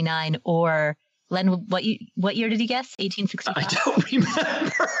 1879 or Len. What year did you guess? 1865. I don't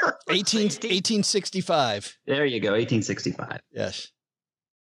remember. 1865. There you go. 1865. Yes.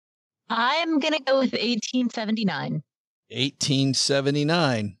 I'm going to go with 1879.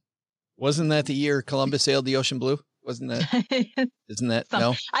 1879. Wasn't that the year Columbus sailed the ocean blue? Wasn't that? Isn't that?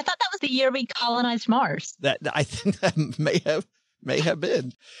 No. I thought that was the year we colonized Mars. That I think that may have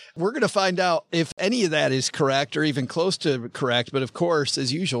been. We're going to find out if any of that is correct or even close to correct. But of course,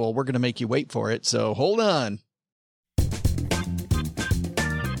 as usual, we're going to make you wait for it. So hold on.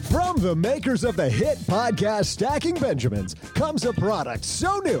 From the makers of the hit podcast Stacking Benjamins comes a product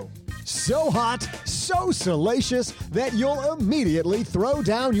so new, so hot, so salacious that you'll immediately throw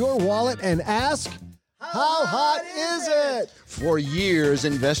down your wallet and ask, how hot is it? For years,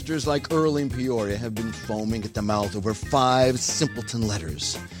 investors like Earl in Peoria have been foaming at the mouth over 5 simpleton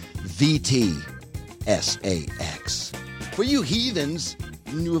letters. VTSAX. For you heathens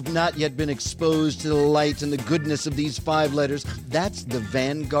who have not yet been exposed to the light and the goodness of these 5 letters, that's the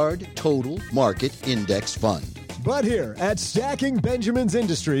Vanguard Total Market Index Fund. But here at Stacking Benjamins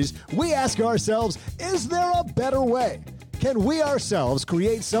Industries, we ask ourselves, is there a better way? Can we ourselves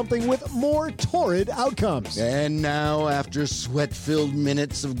create something with more torrid outcomes? And now, after sweat-filled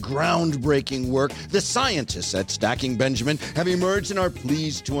minutes of groundbreaking work, the scientists at Stacking Benjamin have emerged and are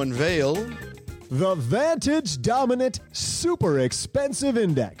pleased to unveil the Vantage Dominant Super Expensive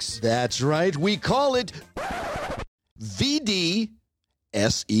Index. That's right. We call it VDSEX.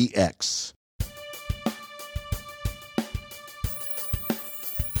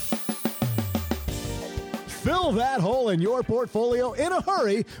 Fill that hole in your portfolio in a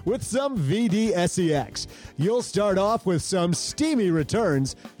hurry with some VDSEX. You'll start off with some steamy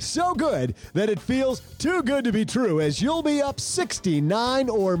returns, so good that it feels too good to be true, as you'll be up 69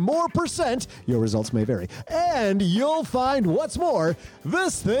 or more %. Your results may vary. And you'll find what's more,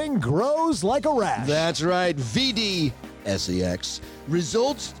 this thing grows like a rash. That's right, VDSEX.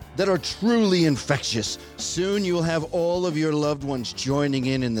 Results that are truly infectious. Soon you'll have all of your loved ones joining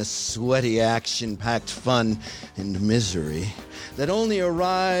in the sweaty, action-packed fun and misery that only a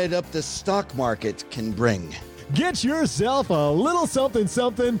ride up the stock market can bring. Get yourself a little something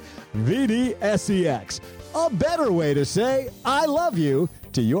VDSEX. A better way to say I love you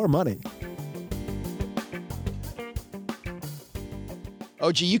to your money.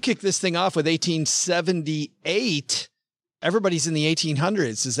 OG, you kicked this thing off with 1878. Everybody's in the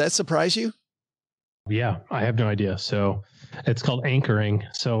 1800s. Does that surprise you? Yeah, I have no idea. So it's called anchoring.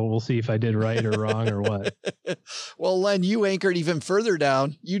 So we'll see if I did right or wrong or what. Well, Len, you anchored even further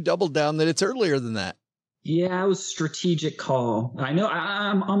down. You doubled down that it's earlier than that. Yeah, it was a strategic call. I know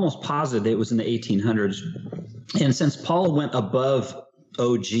I'm almost positive it was in the 1800s. And since Paul went above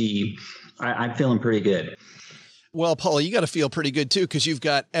OG, I'm feeling pretty good. Well, Paul, you got to feel pretty good, too, because you've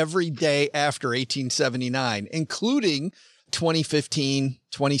got every day after 1879, including 2015,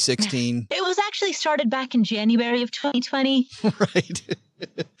 2016. It was actually started back in January of 2020. Right.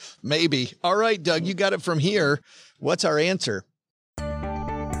 Maybe. All right, Doug, you got it from here. What's our answer?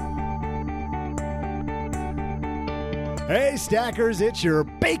 Hey, Stackers, it's your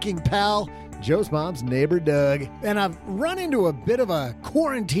baking pal, Joe's mom's neighbor, Doug. And I've run into a bit of a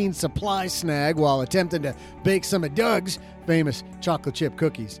quarantine supply snag while attempting to bake some of Doug's famous chocolate chip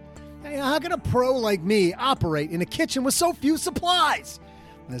cookies. How can a pro like me operate in a kitchen with so few supplies?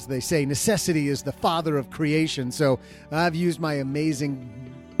 As they say, necessity is the father of creation, so I've used my amazing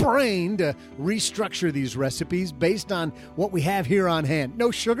brain to restructure these recipes based on what we have here on hand.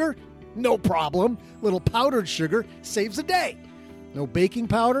 No sugar? No problem. Little powdered sugar saves a day. No baking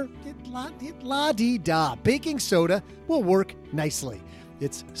powder? La-dee-da. Baking soda will work nicely.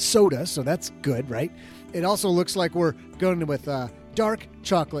 It's soda, so that's good, right? It also looks like we're going with dark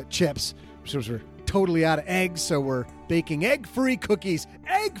chocolate chips. So we're totally out of eggs, so we're baking egg-free cookies.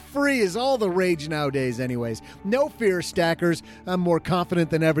 Egg-free is all the rage nowadays anyways. No fear, Stackers. I'm more confident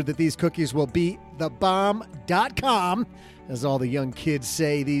than ever that these cookies will be thebomb.com, as all the young kids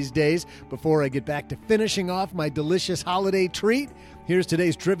say these days. Before I get back to finishing off my delicious holiday treat, here's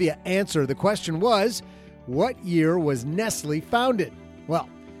today's trivia answer. The question was, what year was Nestle founded? Well,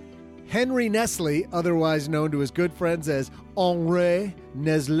 Henry Nestle, otherwise known to his good friends as Henri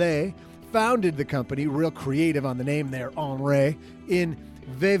Nestlé, founded the company, real creative on the name there, Henri, in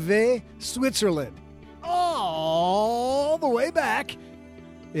Vevey, Switzerland. Oh, all the way back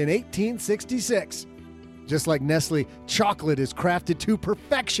in 1866. Just like Nestle chocolate is crafted to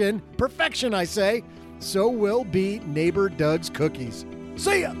perfection, I say, so will be Neighbor Doug's cookies.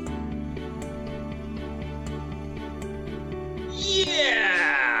 See ya!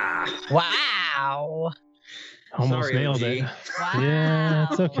 Yeah! Wow. Almost Sorry, nailed OG. it. Wow. Yeah,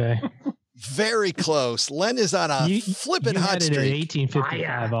 it's okay. Very close. Len is on a flippin' you hot had it at streak.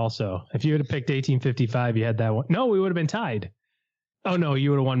 1855 also. If you would have picked 1855, you had that one. No, we would have been tied. Oh, no, you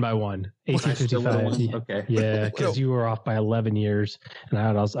would have won by one. 1855. Okay. Yeah, because you were off by 11 years, and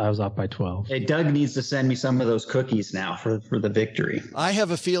I was off by 12. Hey, Doug needs to send me some of those cookies now for the victory. I have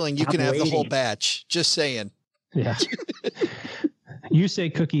a feeling you I'm can have the whole waiting. batch. Just saying. Yeah. You say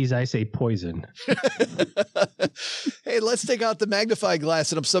cookies, I say poison. Hey, let's take out the magnifying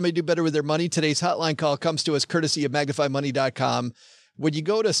glass and help somebody do better with their money. Today's hotline call comes to us courtesy of magnifymoney.com. When you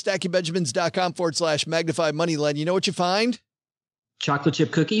go to stackingbenjamins.com/magnifymoney, Len, you know what you find? Chocolate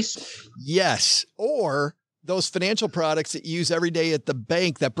chip cookies? Yes. Or those financial products that you use every day at the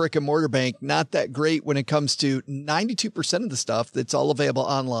bank, that brick and mortar bank, not that great when it comes to 92% of the stuff that's all available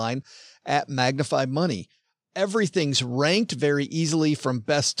online at Magnify Money. Everything's ranked very easily from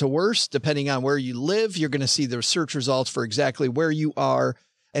best to worst. Depending on where you live, you're going to see the search results for exactly where you are.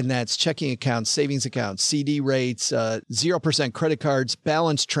 And that's checking accounts, savings accounts, CD rates, 0% credit cards,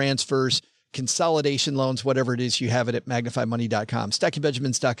 balance transfers, consolidation loans, whatever it is, you have it at magnifymoney.com.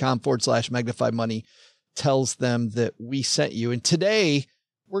 stackingbenjamins.com/magnifymoney tells them that we sent you. And today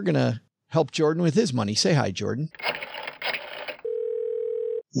we're going to help Jordan with his money. Say hi, Jordan.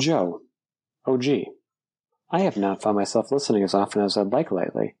 Joe, OG, I have not found myself listening as often as I'd like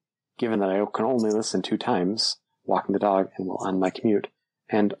lately, given that I can only listen 2 times, walking the dog and while on my commute,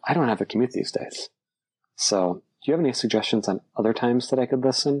 and I don't have a commute these days. So, do you have any suggestions on other times that I could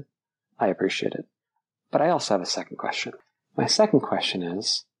listen? I appreciate it. But I also have a second question. My second question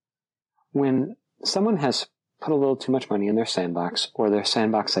is, when someone has put a little too much money in their sandbox, or their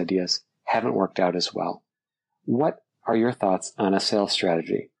sandbox ideas haven't worked out as well, what are your thoughts on a sales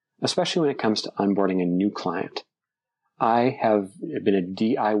strategy, especially when it comes to onboarding a new client? I have been a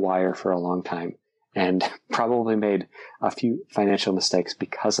DIYer for a long time and probably made a few financial mistakes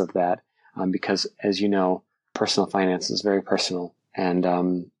because of that, because, as you know, personal finance is very personal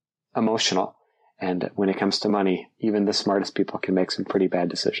and emotional. And when it comes to money, even the smartest people can make some pretty bad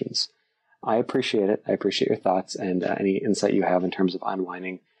decisions. I appreciate it. I appreciate your thoughts and any insight you have in terms of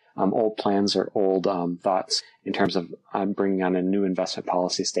unwinding old plans or old thoughts in terms of bringing on a new investment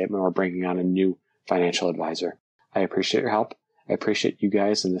policy statement or bringing on a new financial advisor. I appreciate your help. I appreciate you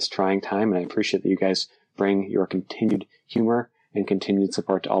guys in this trying time, and I appreciate that you guys bring your continued humor and continued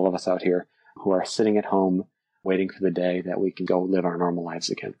support to all of us out here who are sitting at home waiting for the day that we can go live our normal lives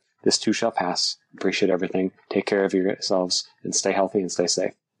again. This too shall pass. Appreciate everything. Take care of yourselves and stay healthy and stay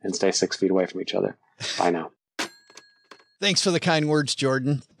safe and stay 6 feet away from each other. Bye now. Thanks for the kind words,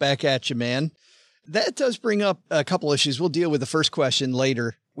 Jordan. Back at you, man. That does bring up a couple issues. We'll deal with the first question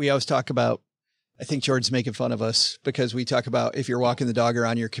later. We always talk about, I think Jordan's making fun of us because we talk about if you're walking the dog or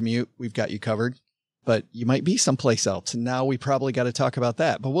on your commute, we've got you covered, but you might be someplace else. And now we probably got to talk about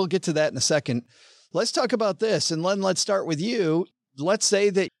that, but we'll get to that in a second. Let's talk about this. And Len, let's start with you. Let's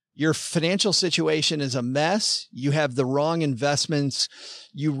say that your financial situation is a mess. You have the wrong investments.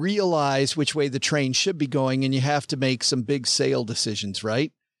 You realize which way the train should be going, and you have to make some big sale decisions,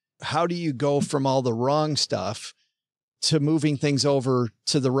 right? How do you go from all the wrong stuff to moving things over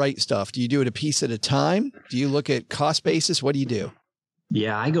to the right stuff? Do you do it a piece at a time? Do you look at cost basis? What do you do?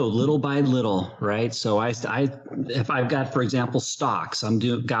 Yeah, I go little by little, right? So I if I've got, for example, stocks,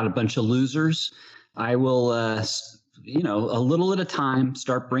 got a bunch of losers, I will, a little at a time,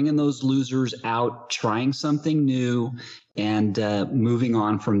 start bringing those losers out, trying something new, and moving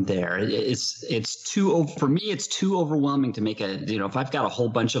on from there. For me, it's too overwhelming to make if I've got a whole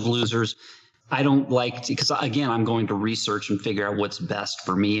bunch of losers, I don't like to, because again, I'm going to research and figure out what's best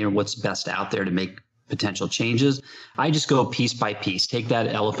for me and what's best out there to make potential changes. I just go piece by piece, take that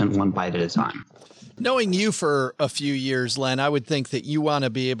elephant one bite at a time. Knowing you for a few years, Len, I would think that you want to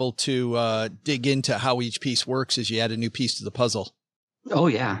be able to dig into how each piece works as you add a new piece to the puzzle. Oh,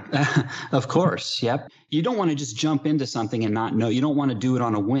 yeah, of course. Yep. You don't want to just jump into something and not know. You don't want to do it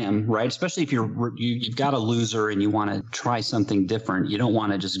on a whim, right? Especially if you've got a loser and you want to try something different. You don't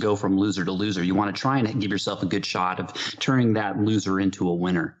want to just go from loser to loser. You want to try and give yourself a good shot of turning that loser into a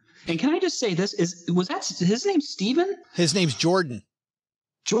winner. And can I just say this? Was that his name, Steven? His name's Jordan.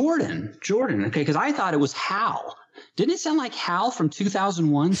 Jordan. Okay, because I thought it was Hal. Didn't it sound like Hal from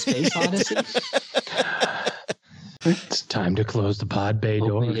 2001 Space Odyssey? It's time to close the pod bay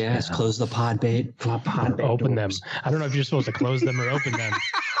door. Yes, close the pod bay Open doors. them. I don't know if you're supposed to close them or open them.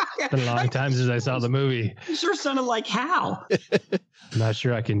 It's been a long time since I saw the movie. You sure sounded like Hal. I'm not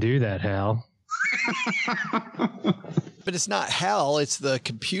sure I can do that, Hal. But it's not Hal, it's the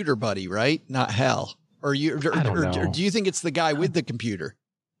computer buddy, right? Not Hal. Or do you think it's the guy with the computer,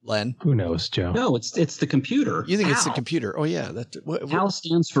 Len? Who knows, Joe? No, it's the computer. You think Hal. it's the computer? Oh yeah, Hal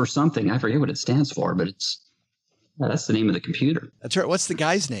stands for something. I forget what it stands for, but that's the name of the computer. That's right. What's the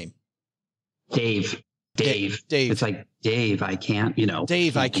guy's name? Dave. Dave. It's like, Dave, I can't,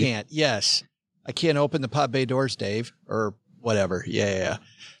 Dave, I can't. Yes. I can't open the pod bay doors, Dave, or whatever. Yeah.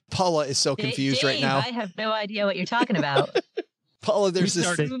 Paula is so confused right now. I have no idea what you're talking about. Paula, there's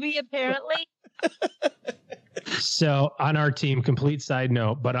this movie, apparently. So on our team, complete side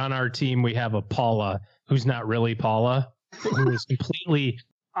note, but on our team, we have a Paula who's not really Paula, who is completely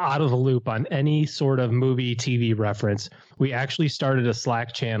out of the loop on any sort of movie, TV reference. We actually started a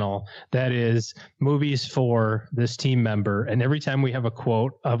Slack channel that is movies for this team member. And every time we have a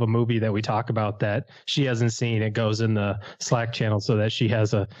quote of a movie that we talk about that she hasn't seen, it goes in the Slack channel so that she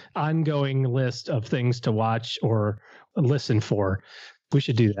has an ongoing list of things to watch or listen for. We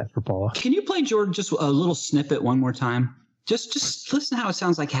should do that for Paula. Can you play Jordan just a little snippet one more time? Just listen to how it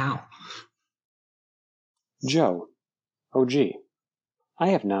sounds like Hal. Joe. Oh, gee. I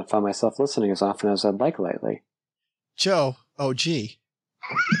have not found myself listening as often as I'd like lately. Joe. Oh, gee.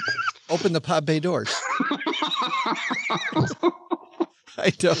 Open the pod bay doors. I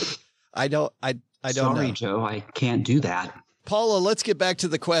don't Sorry, know. Joe. I can't do that. Paula, let's get back to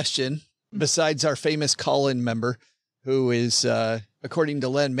the question. Besides our famous call-in member, who is, according to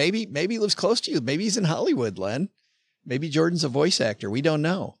Len, maybe lives close to you. Maybe he's in Hollywood, Len. Maybe Jordan's a voice actor. We don't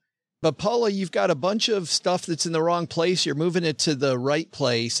know. But Paula, you've got a bunch of stuff that's in the wrong place. You're moving it to the right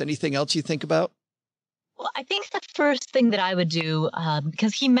place. Anything else you think about? Well, I think the first thing that I would do,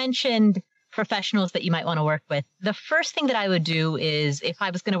 because he mentioned professionals that you might want to work with. The first thing that I would do is, if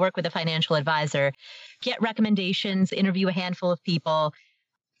I was going to work with a financial advisor, get recommendations, interview a handful of people,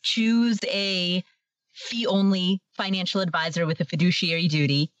 choose a fee-only financial advisor with a fiduciary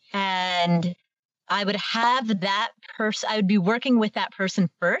duty, and I would have that person, I would be working with that person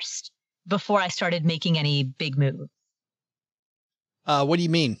first before I started making any big moves. What do you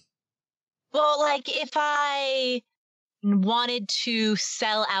mean? Well, like if I wanted to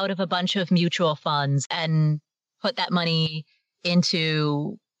sell out of a bunch of mutual funds and put that money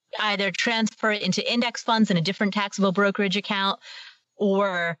into either transfer it into index funds in a different taxable brokerage account,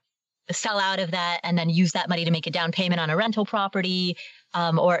 or sell out of that and then use that money to make a down payment on a rental property,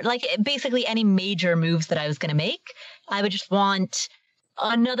 or like basically any major moves that I was going to make, I would just want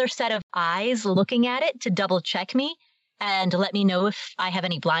another set of eyes looking at it to double check me and let me know if I have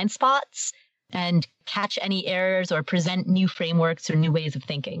any blind spots and catch any errors or present new frameworks or new ways of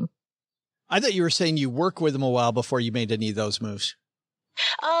thinking. I thought you were saying you work with them a while before you made any of those moves.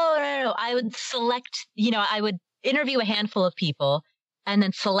 Oh, no. I would select, I would interview a handful of people and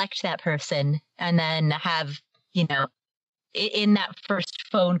then select that person and then have, in that first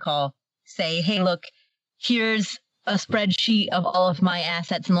phone call, say, hey, look, here's a spreadsheet of all of my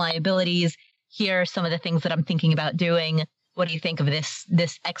assets and liabilities. Here are some of the things that I'm thinking about doing. What do you think of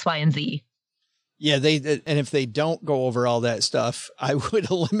this X, Y, and Z? Yeah, and if they don't go over all that stuff, I would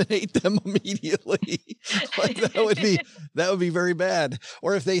eliminate them immediately. Like that would be very bad.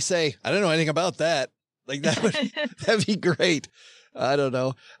 Or if they say, I don't know anything about that, like that'd be great. I don't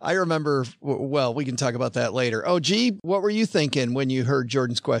know. I remember, well, we can talk about that later. Oh, gee, what were you thinking when you heard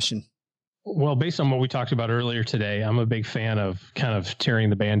Jordan's question? Well, based on what we talked about earlier today, I'm a big fan of kind of tearing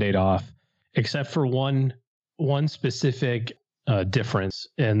the Band-Aid off, except for one specific difference.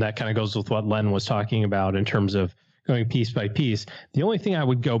 And that kind of goes with what Len was talking about in terms of going piece by piece. The only thing I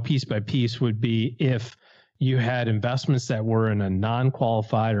would go piece by piece would be if you had investments that were in a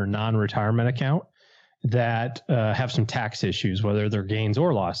non-qualified or non-retirement account that have some tax issues, whether they're gains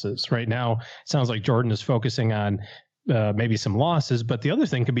or losses. Right now, it sounds like Jordan is focusing on maybe some losses, but the other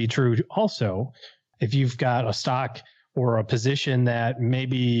thing could be true also. If you've got a stock or a position that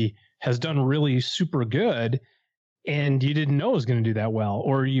maybe has done really super good and you didn't know it was going to do that well,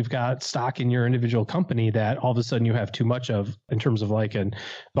 or you've got stock in your individual company that all of a sudden you have too much of in terms of like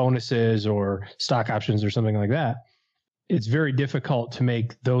bonuses or stock options or something like that, it's very difficult to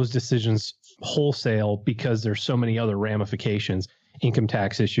make those decisions wholesale because there's so many other ramifications. Income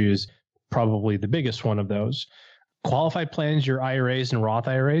tax issues, probably the biggest one of those. Qualified plans, your IRAs and Roth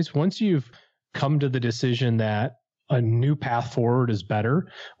IRAs, once you've come to the decision that a new path forward is better,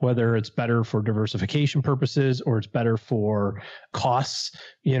 whether it's better for diversification purposes or it's better for costs.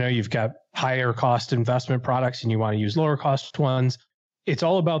 You've got higher cost investment products and you want to use lower cost ones. It's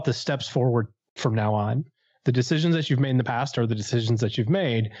all about the steps forward from now on. The decisions that you've made in the past are the decisions that you've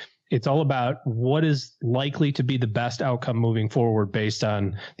made. It's all about what is likely to be the best outcome moving forward based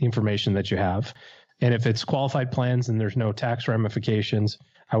on the information that you have. And if it's qualified plans and there's no tax ramifications,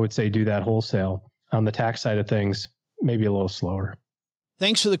 I would say do that wholesale. On the tax side of things, maybe a little slower.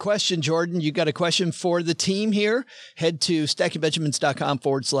 Thanks for the question, Jordan. You got a question for the team here? Head to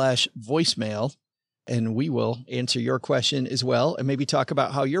stackingbenjamins.com/voicemail, and we will answer your question as well. And maybe talk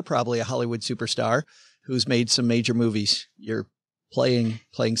about how you're probably a Hollywood superstar who's made some major movies. You're playing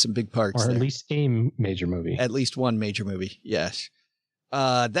some big parts. Or at there. least a major movie. At least one major movie. Yes.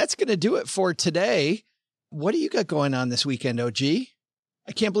 That's going to do it for today. What do you got going on this weekend, OG?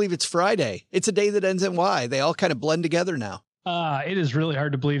 I can't believe it's Friday. It's a day that ends in Y. They all kind of blend together now. It is really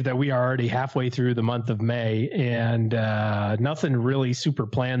hard to believe that we are already halfway through the month of May and nothing really super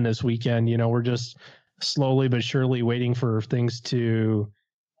planned this weekend. We're just slowly but surely waiting for things to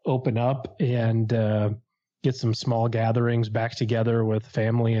open up and get some small gatherings back together with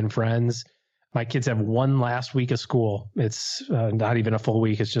family and friends. My kids have one last week of school. It's not even a full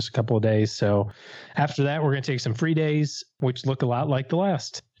week. It's just a couple of days. So after that, we're going to take some free days, which look a lot like the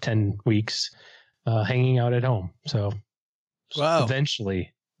last 10 weeks, hanging out at home. So wow.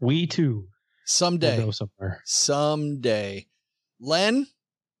 Eventually, we too someday will go somewhere. Someday. Len,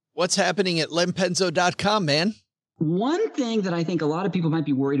 what's happening at lenpenzo.com, man? One thing that I think a lot of people might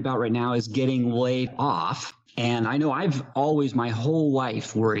be worried about right now is getting laid off. And I know I've always my whole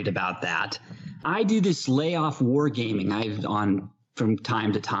life worried about that. I do this layoff wargaming on from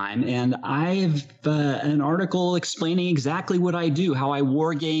time to time, and I've an article explaining exactly what I do, how I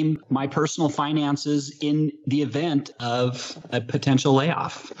wargame my personal finances in the event of a potential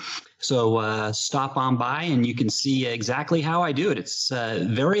layoff. So stop on by and you can see exactly how I do it. It's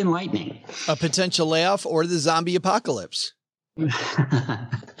very enlightening. A potential layoff or the zombie apocalypse?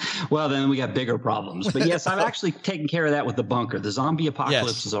 Well, then we got bigger problems. But yes, I've actually taken care of that with the bunker. The zombie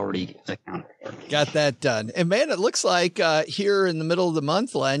apocalypse is already accounted for. Got that done. And man, it looks like here in the middle of the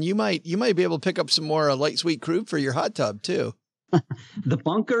month, Len, you might be able to pick up some more light sweet crude for your hot tub too. The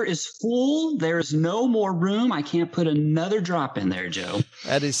bunker is full. There's no more room. I can't put another drop in there, Joe.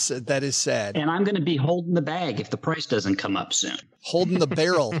 That is sad. And I'm going to be holding the bag if the price doesn't come up soon. Holding the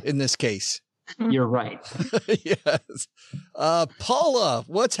barrel in this case. You're right. Yes. Paula,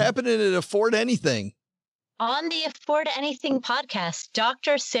 what's happening at Afford Anything? On the Afford Anything podcast,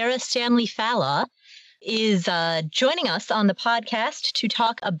 Dr. Sarah Stanley Falla is joining us on the podcast to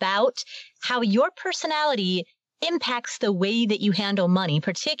talk about how your personality impacts the way that you handle money,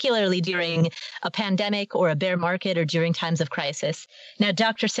 particularly during a pandemic or a bear market or during times of crisis. Now,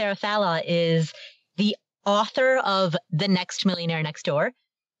 Dr. Sarah Falla is the author of The Next Millionaire Next Door,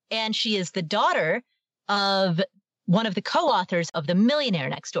 and she is the daughter of one of the co-authors of The Millionaire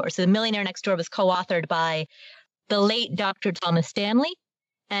Next Door. So The Millionaire Next Door was co-authored by the late Dr. Thomas Stanley,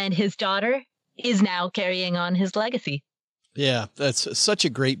 and his daughter is now carrying on his legacy. Yeah, that's such a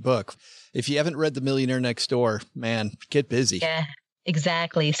great book. If you haven't read The Millionaire Next Door, man, get busy. Yeah,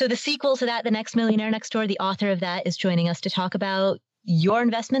 exactly. So the sequel to that, The Next Millionaire Next Door, the author of that is joining us to talk about your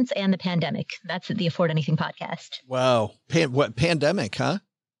investments and the pandemic. That's the Afford Anything podcast. Wow. What pandemic, huh?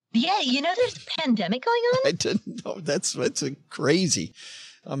 Yeah, there's a pandemic going on? I didn't know. That's a crazy,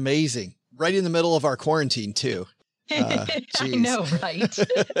 amazing. Right in the middle of our quarantine, too. I know, right?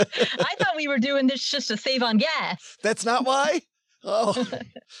 I thought we were doing this just to save on gas. That's not why? Oh,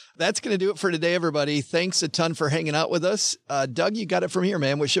 that's going to do it for today, everybody. Thanks a ton for hanging out with us. Doug, you got it from here,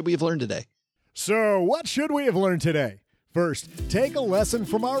 man. What should we have learned today? So what should we have learned today? First, take a lesson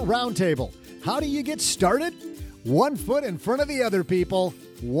from our roundtable. How do you get started? 1 foot in front of the other, people.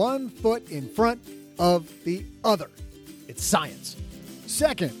 1 foot in front of the other. It's science.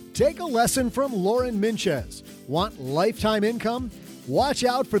 Second, take a lesson from Lauren Minchez. Want lifetime income? Watch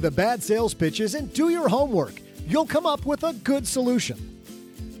out for the bad sales pitches and do your homework. You'll come up with a good solution.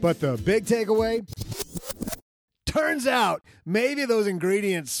 But the big takeaway? Turns out maybe those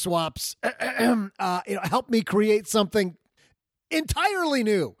ingredient swaps helped me create something entirely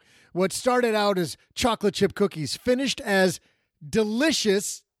new. What started out as chocolate chip cookies finished as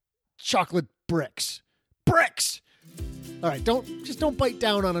delicious chocolate bricks. Bricks! All right, don't bite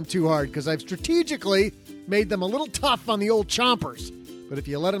down on them too hard because I've strategically made them a little tough on the old chompers. But if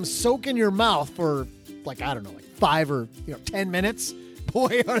you let them soak in your mouth for, 5 or 10 minutes,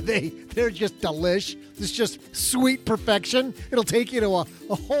 boy, they're just delish. It's just sweet perfection. It'll take you to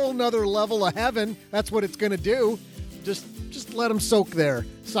a whole nother level of heaven. That's what it's going to do. Just let them soak there.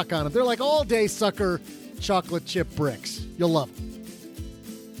 Suck on them. They're like all-day sucker chocolate chip bricks. You'll love them.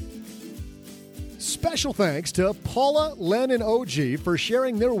 Special thanks to Paula, Len, and OG for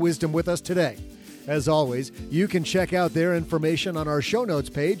sharing their wisdom with us today. As always, you can check out their information on our show notes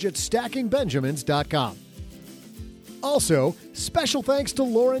page at stackingbenjamins.com. Also, special thanks to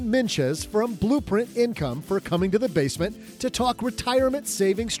Lauren Minches from Blueprint Income for coming to the basement to talk retirement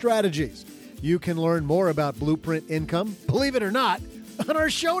saving strategies. You can learn more about Blueprint Income, believe it or not, on our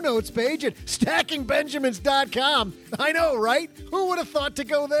show notes page at stackingbenjamins.com. I know, right? Who would have thought to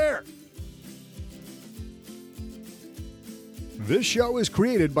go there? This show is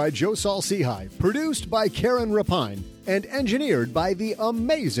created by Joe Saul-Sehy, produced by Karen Rapine, and engineered by the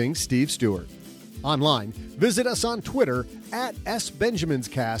amazing Steve Stewart. Online, visit us on Twitter at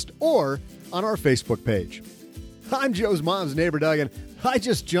SBenjaminsCast or on our Facebook page. I'm Joe's mom's neighbor, Doug, and I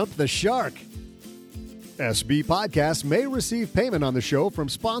just jumped the shark. SB Podcasts may receive payment on the show from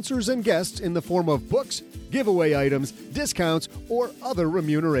sponsors and guests in the form of books, giveaway items, discounts, or other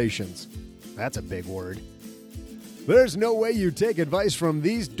remunerations. That's a big word. There's no way you take advice from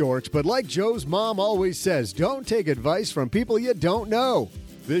these dorks, but like Joe's mom always says, don't take advice from people you don't know.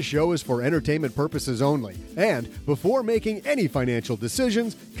 This show is for entertainment purposes only, and before making any financial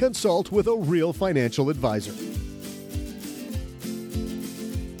decisions, consult with a real financial advisor.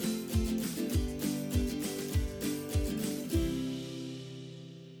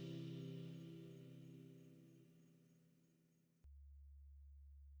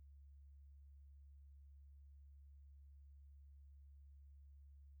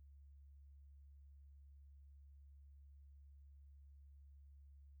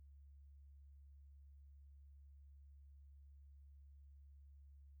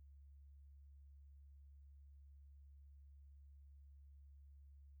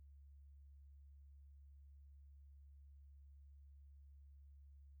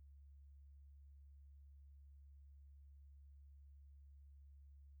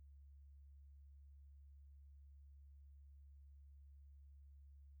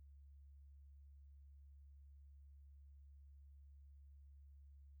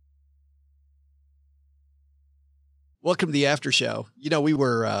 Welcome to the after show. You know, we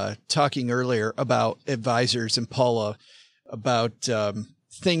were talking earlier about advisors and Paula about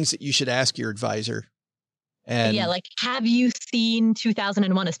things that you should ask your advisor. And yeah, like, have you seen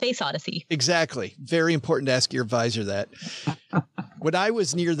 2001: A Space Odyssey? Exactly. Very important to ask your advisor that. When I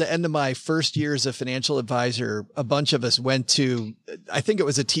was near the end of my first year as a financial advisor, a bunch of us went to, I think it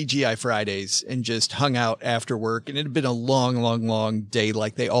was a TGI Fridays, and just hung out after work. And it had been a long, long, long day,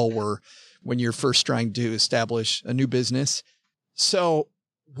 like they all were when you're first trying to establish a new business. So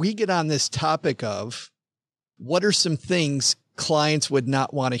we get on this topic of what are some things clients would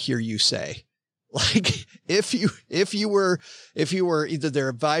not want to hear you say? Like if you were either their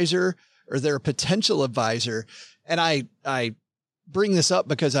advisor or their potential advisor. And I bring this up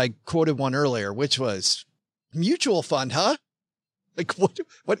because I quoted one earlier, which was mutual fund, huh? Like what,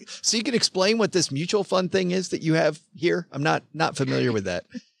 so you can explain what this mutual fund thing is that you have here? I'm not familiar with that.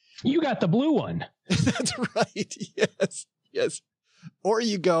 You got the blue one. That's right. Yes. Or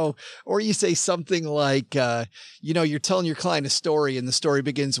you say something like, you're telling your client a story and the story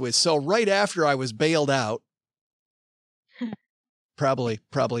begins with, so right after I was bailed out. Probably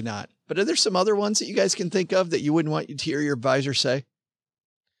not. But are there some other ones that you guys can think of that you wouldn't want to hear your advisor say?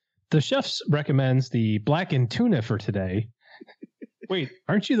 The chef recommends the blackened tuna for today. Wait,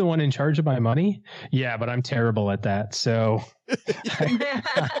 aren't you the one in charge of my money? Yeah, but I'm terrible at that. So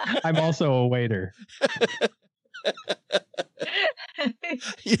I'm also a waiter.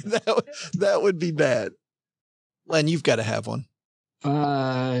 That would be bad. Len, you've got to have one.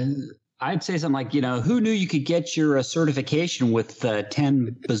 I'd say something like, who knew you could get your certification with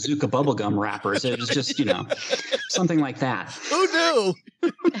 10 bazooka bubblegum wrappers? It was just, something like that. Who knew?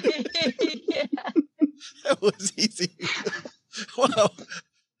 Yeah. That was easy. Wow.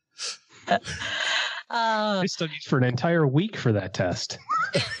 I studied for an entire week for that test.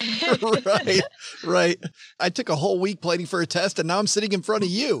 Right. I took a whole week planning for a test, and now I'm sitting in front of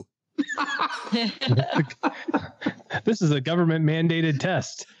you. This is a government mandated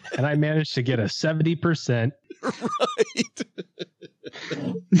test, and I managed to get a 70%. Right.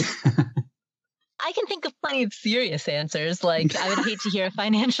 I can think of plenty of serious answers. Like, I would hate to hear a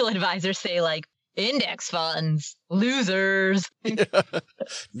financial advisor say, like, index funds, losers. Yeah.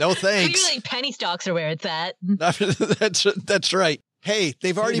 No thanks. Clearly, penny stocks are where it's at. That's right. Hey,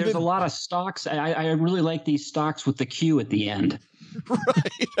 there's a lot of stocks. I really like these stocks with the Q at the end.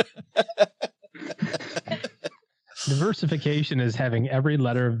 Right. Diversification is having every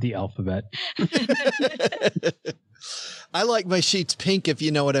letter of the alphabet. I like my sheets pink, if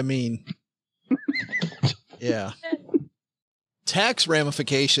you know what I mean. Yeah. Tax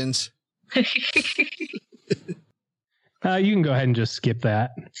ramifications. You can go ahead and just skip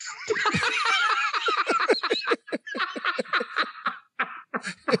that.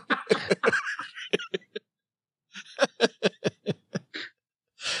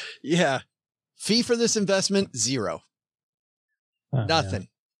 Yeah. Fee for this investment, 0. Nothing.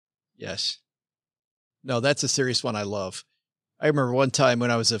 Yeah. Yes. No, that's a serious one I love. I remember one time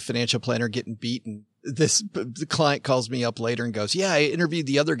when I was a financial planner getting beaten, the client calls me up later and goes, yeah, I interviewed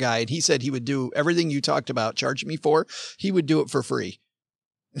the other guy and he said he would do everything you talked about charging me for. He would do it for free.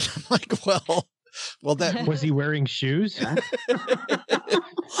 I'm like, well, that was he wearing shoes?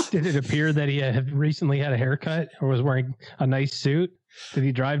 Did it appear that he had recently had a haircut or was wearing a nice suit? Did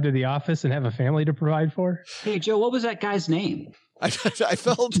he drive to the office and have a family to provide for? Hey, Joe, what was that guy's name? I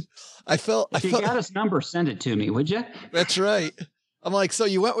felt. If you got his number, send it to me, would you? That's right. I'm like, so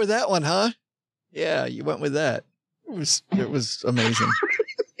you went with that one, huh? Yeah, you went with that. It was amazing.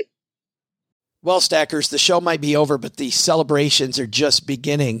 Well, Stackers, the show might be over, but the celebrations are just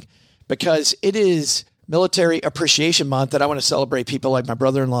beginning because it is Military Appreciation Month, and I want to celebrate people like my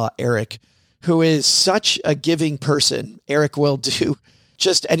brother-in-law, Eric, who is such a giving person. Eric will do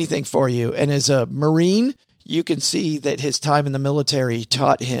just anything for you. And as a Marine, you can see that his time in the military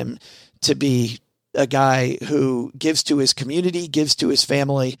taught him to be a guy who gives to his community, gives to his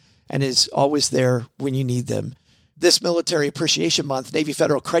family, and is always there when you need them. This Military Appreciation Month, Navy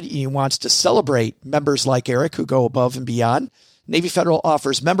Federal Credit Union wants to celebrate members like Eric who go above and beyond. Navy Federal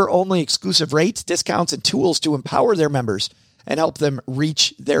offers member-only exclusive rates, discounts, and tools to empower their members and help them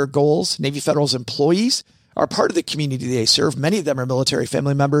reach their goals. Navy Federal's employees are part of the community they serve. Many of them are military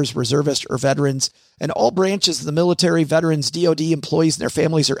family members, reservists, or veterans, and all branches of the military, veterans, DoD employees, and their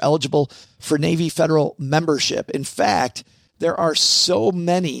families are eligible for Navy Federal membership. In fact, there are so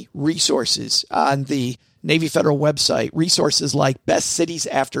many resources on the Navy Federal website, resources like Best Cities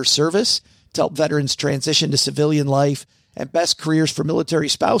After Service to help veterans transition to civilian life, and Best Careers for Military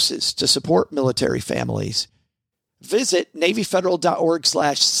Spouses to support military families. Visit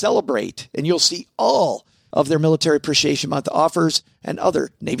NavyFederal.org/celebrate, and you'll see all of their Military Appreciation Month offers and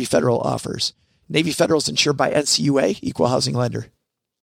other Navy Federal offers. Navy Federal is insured by NCUA, Equal Housing Lender.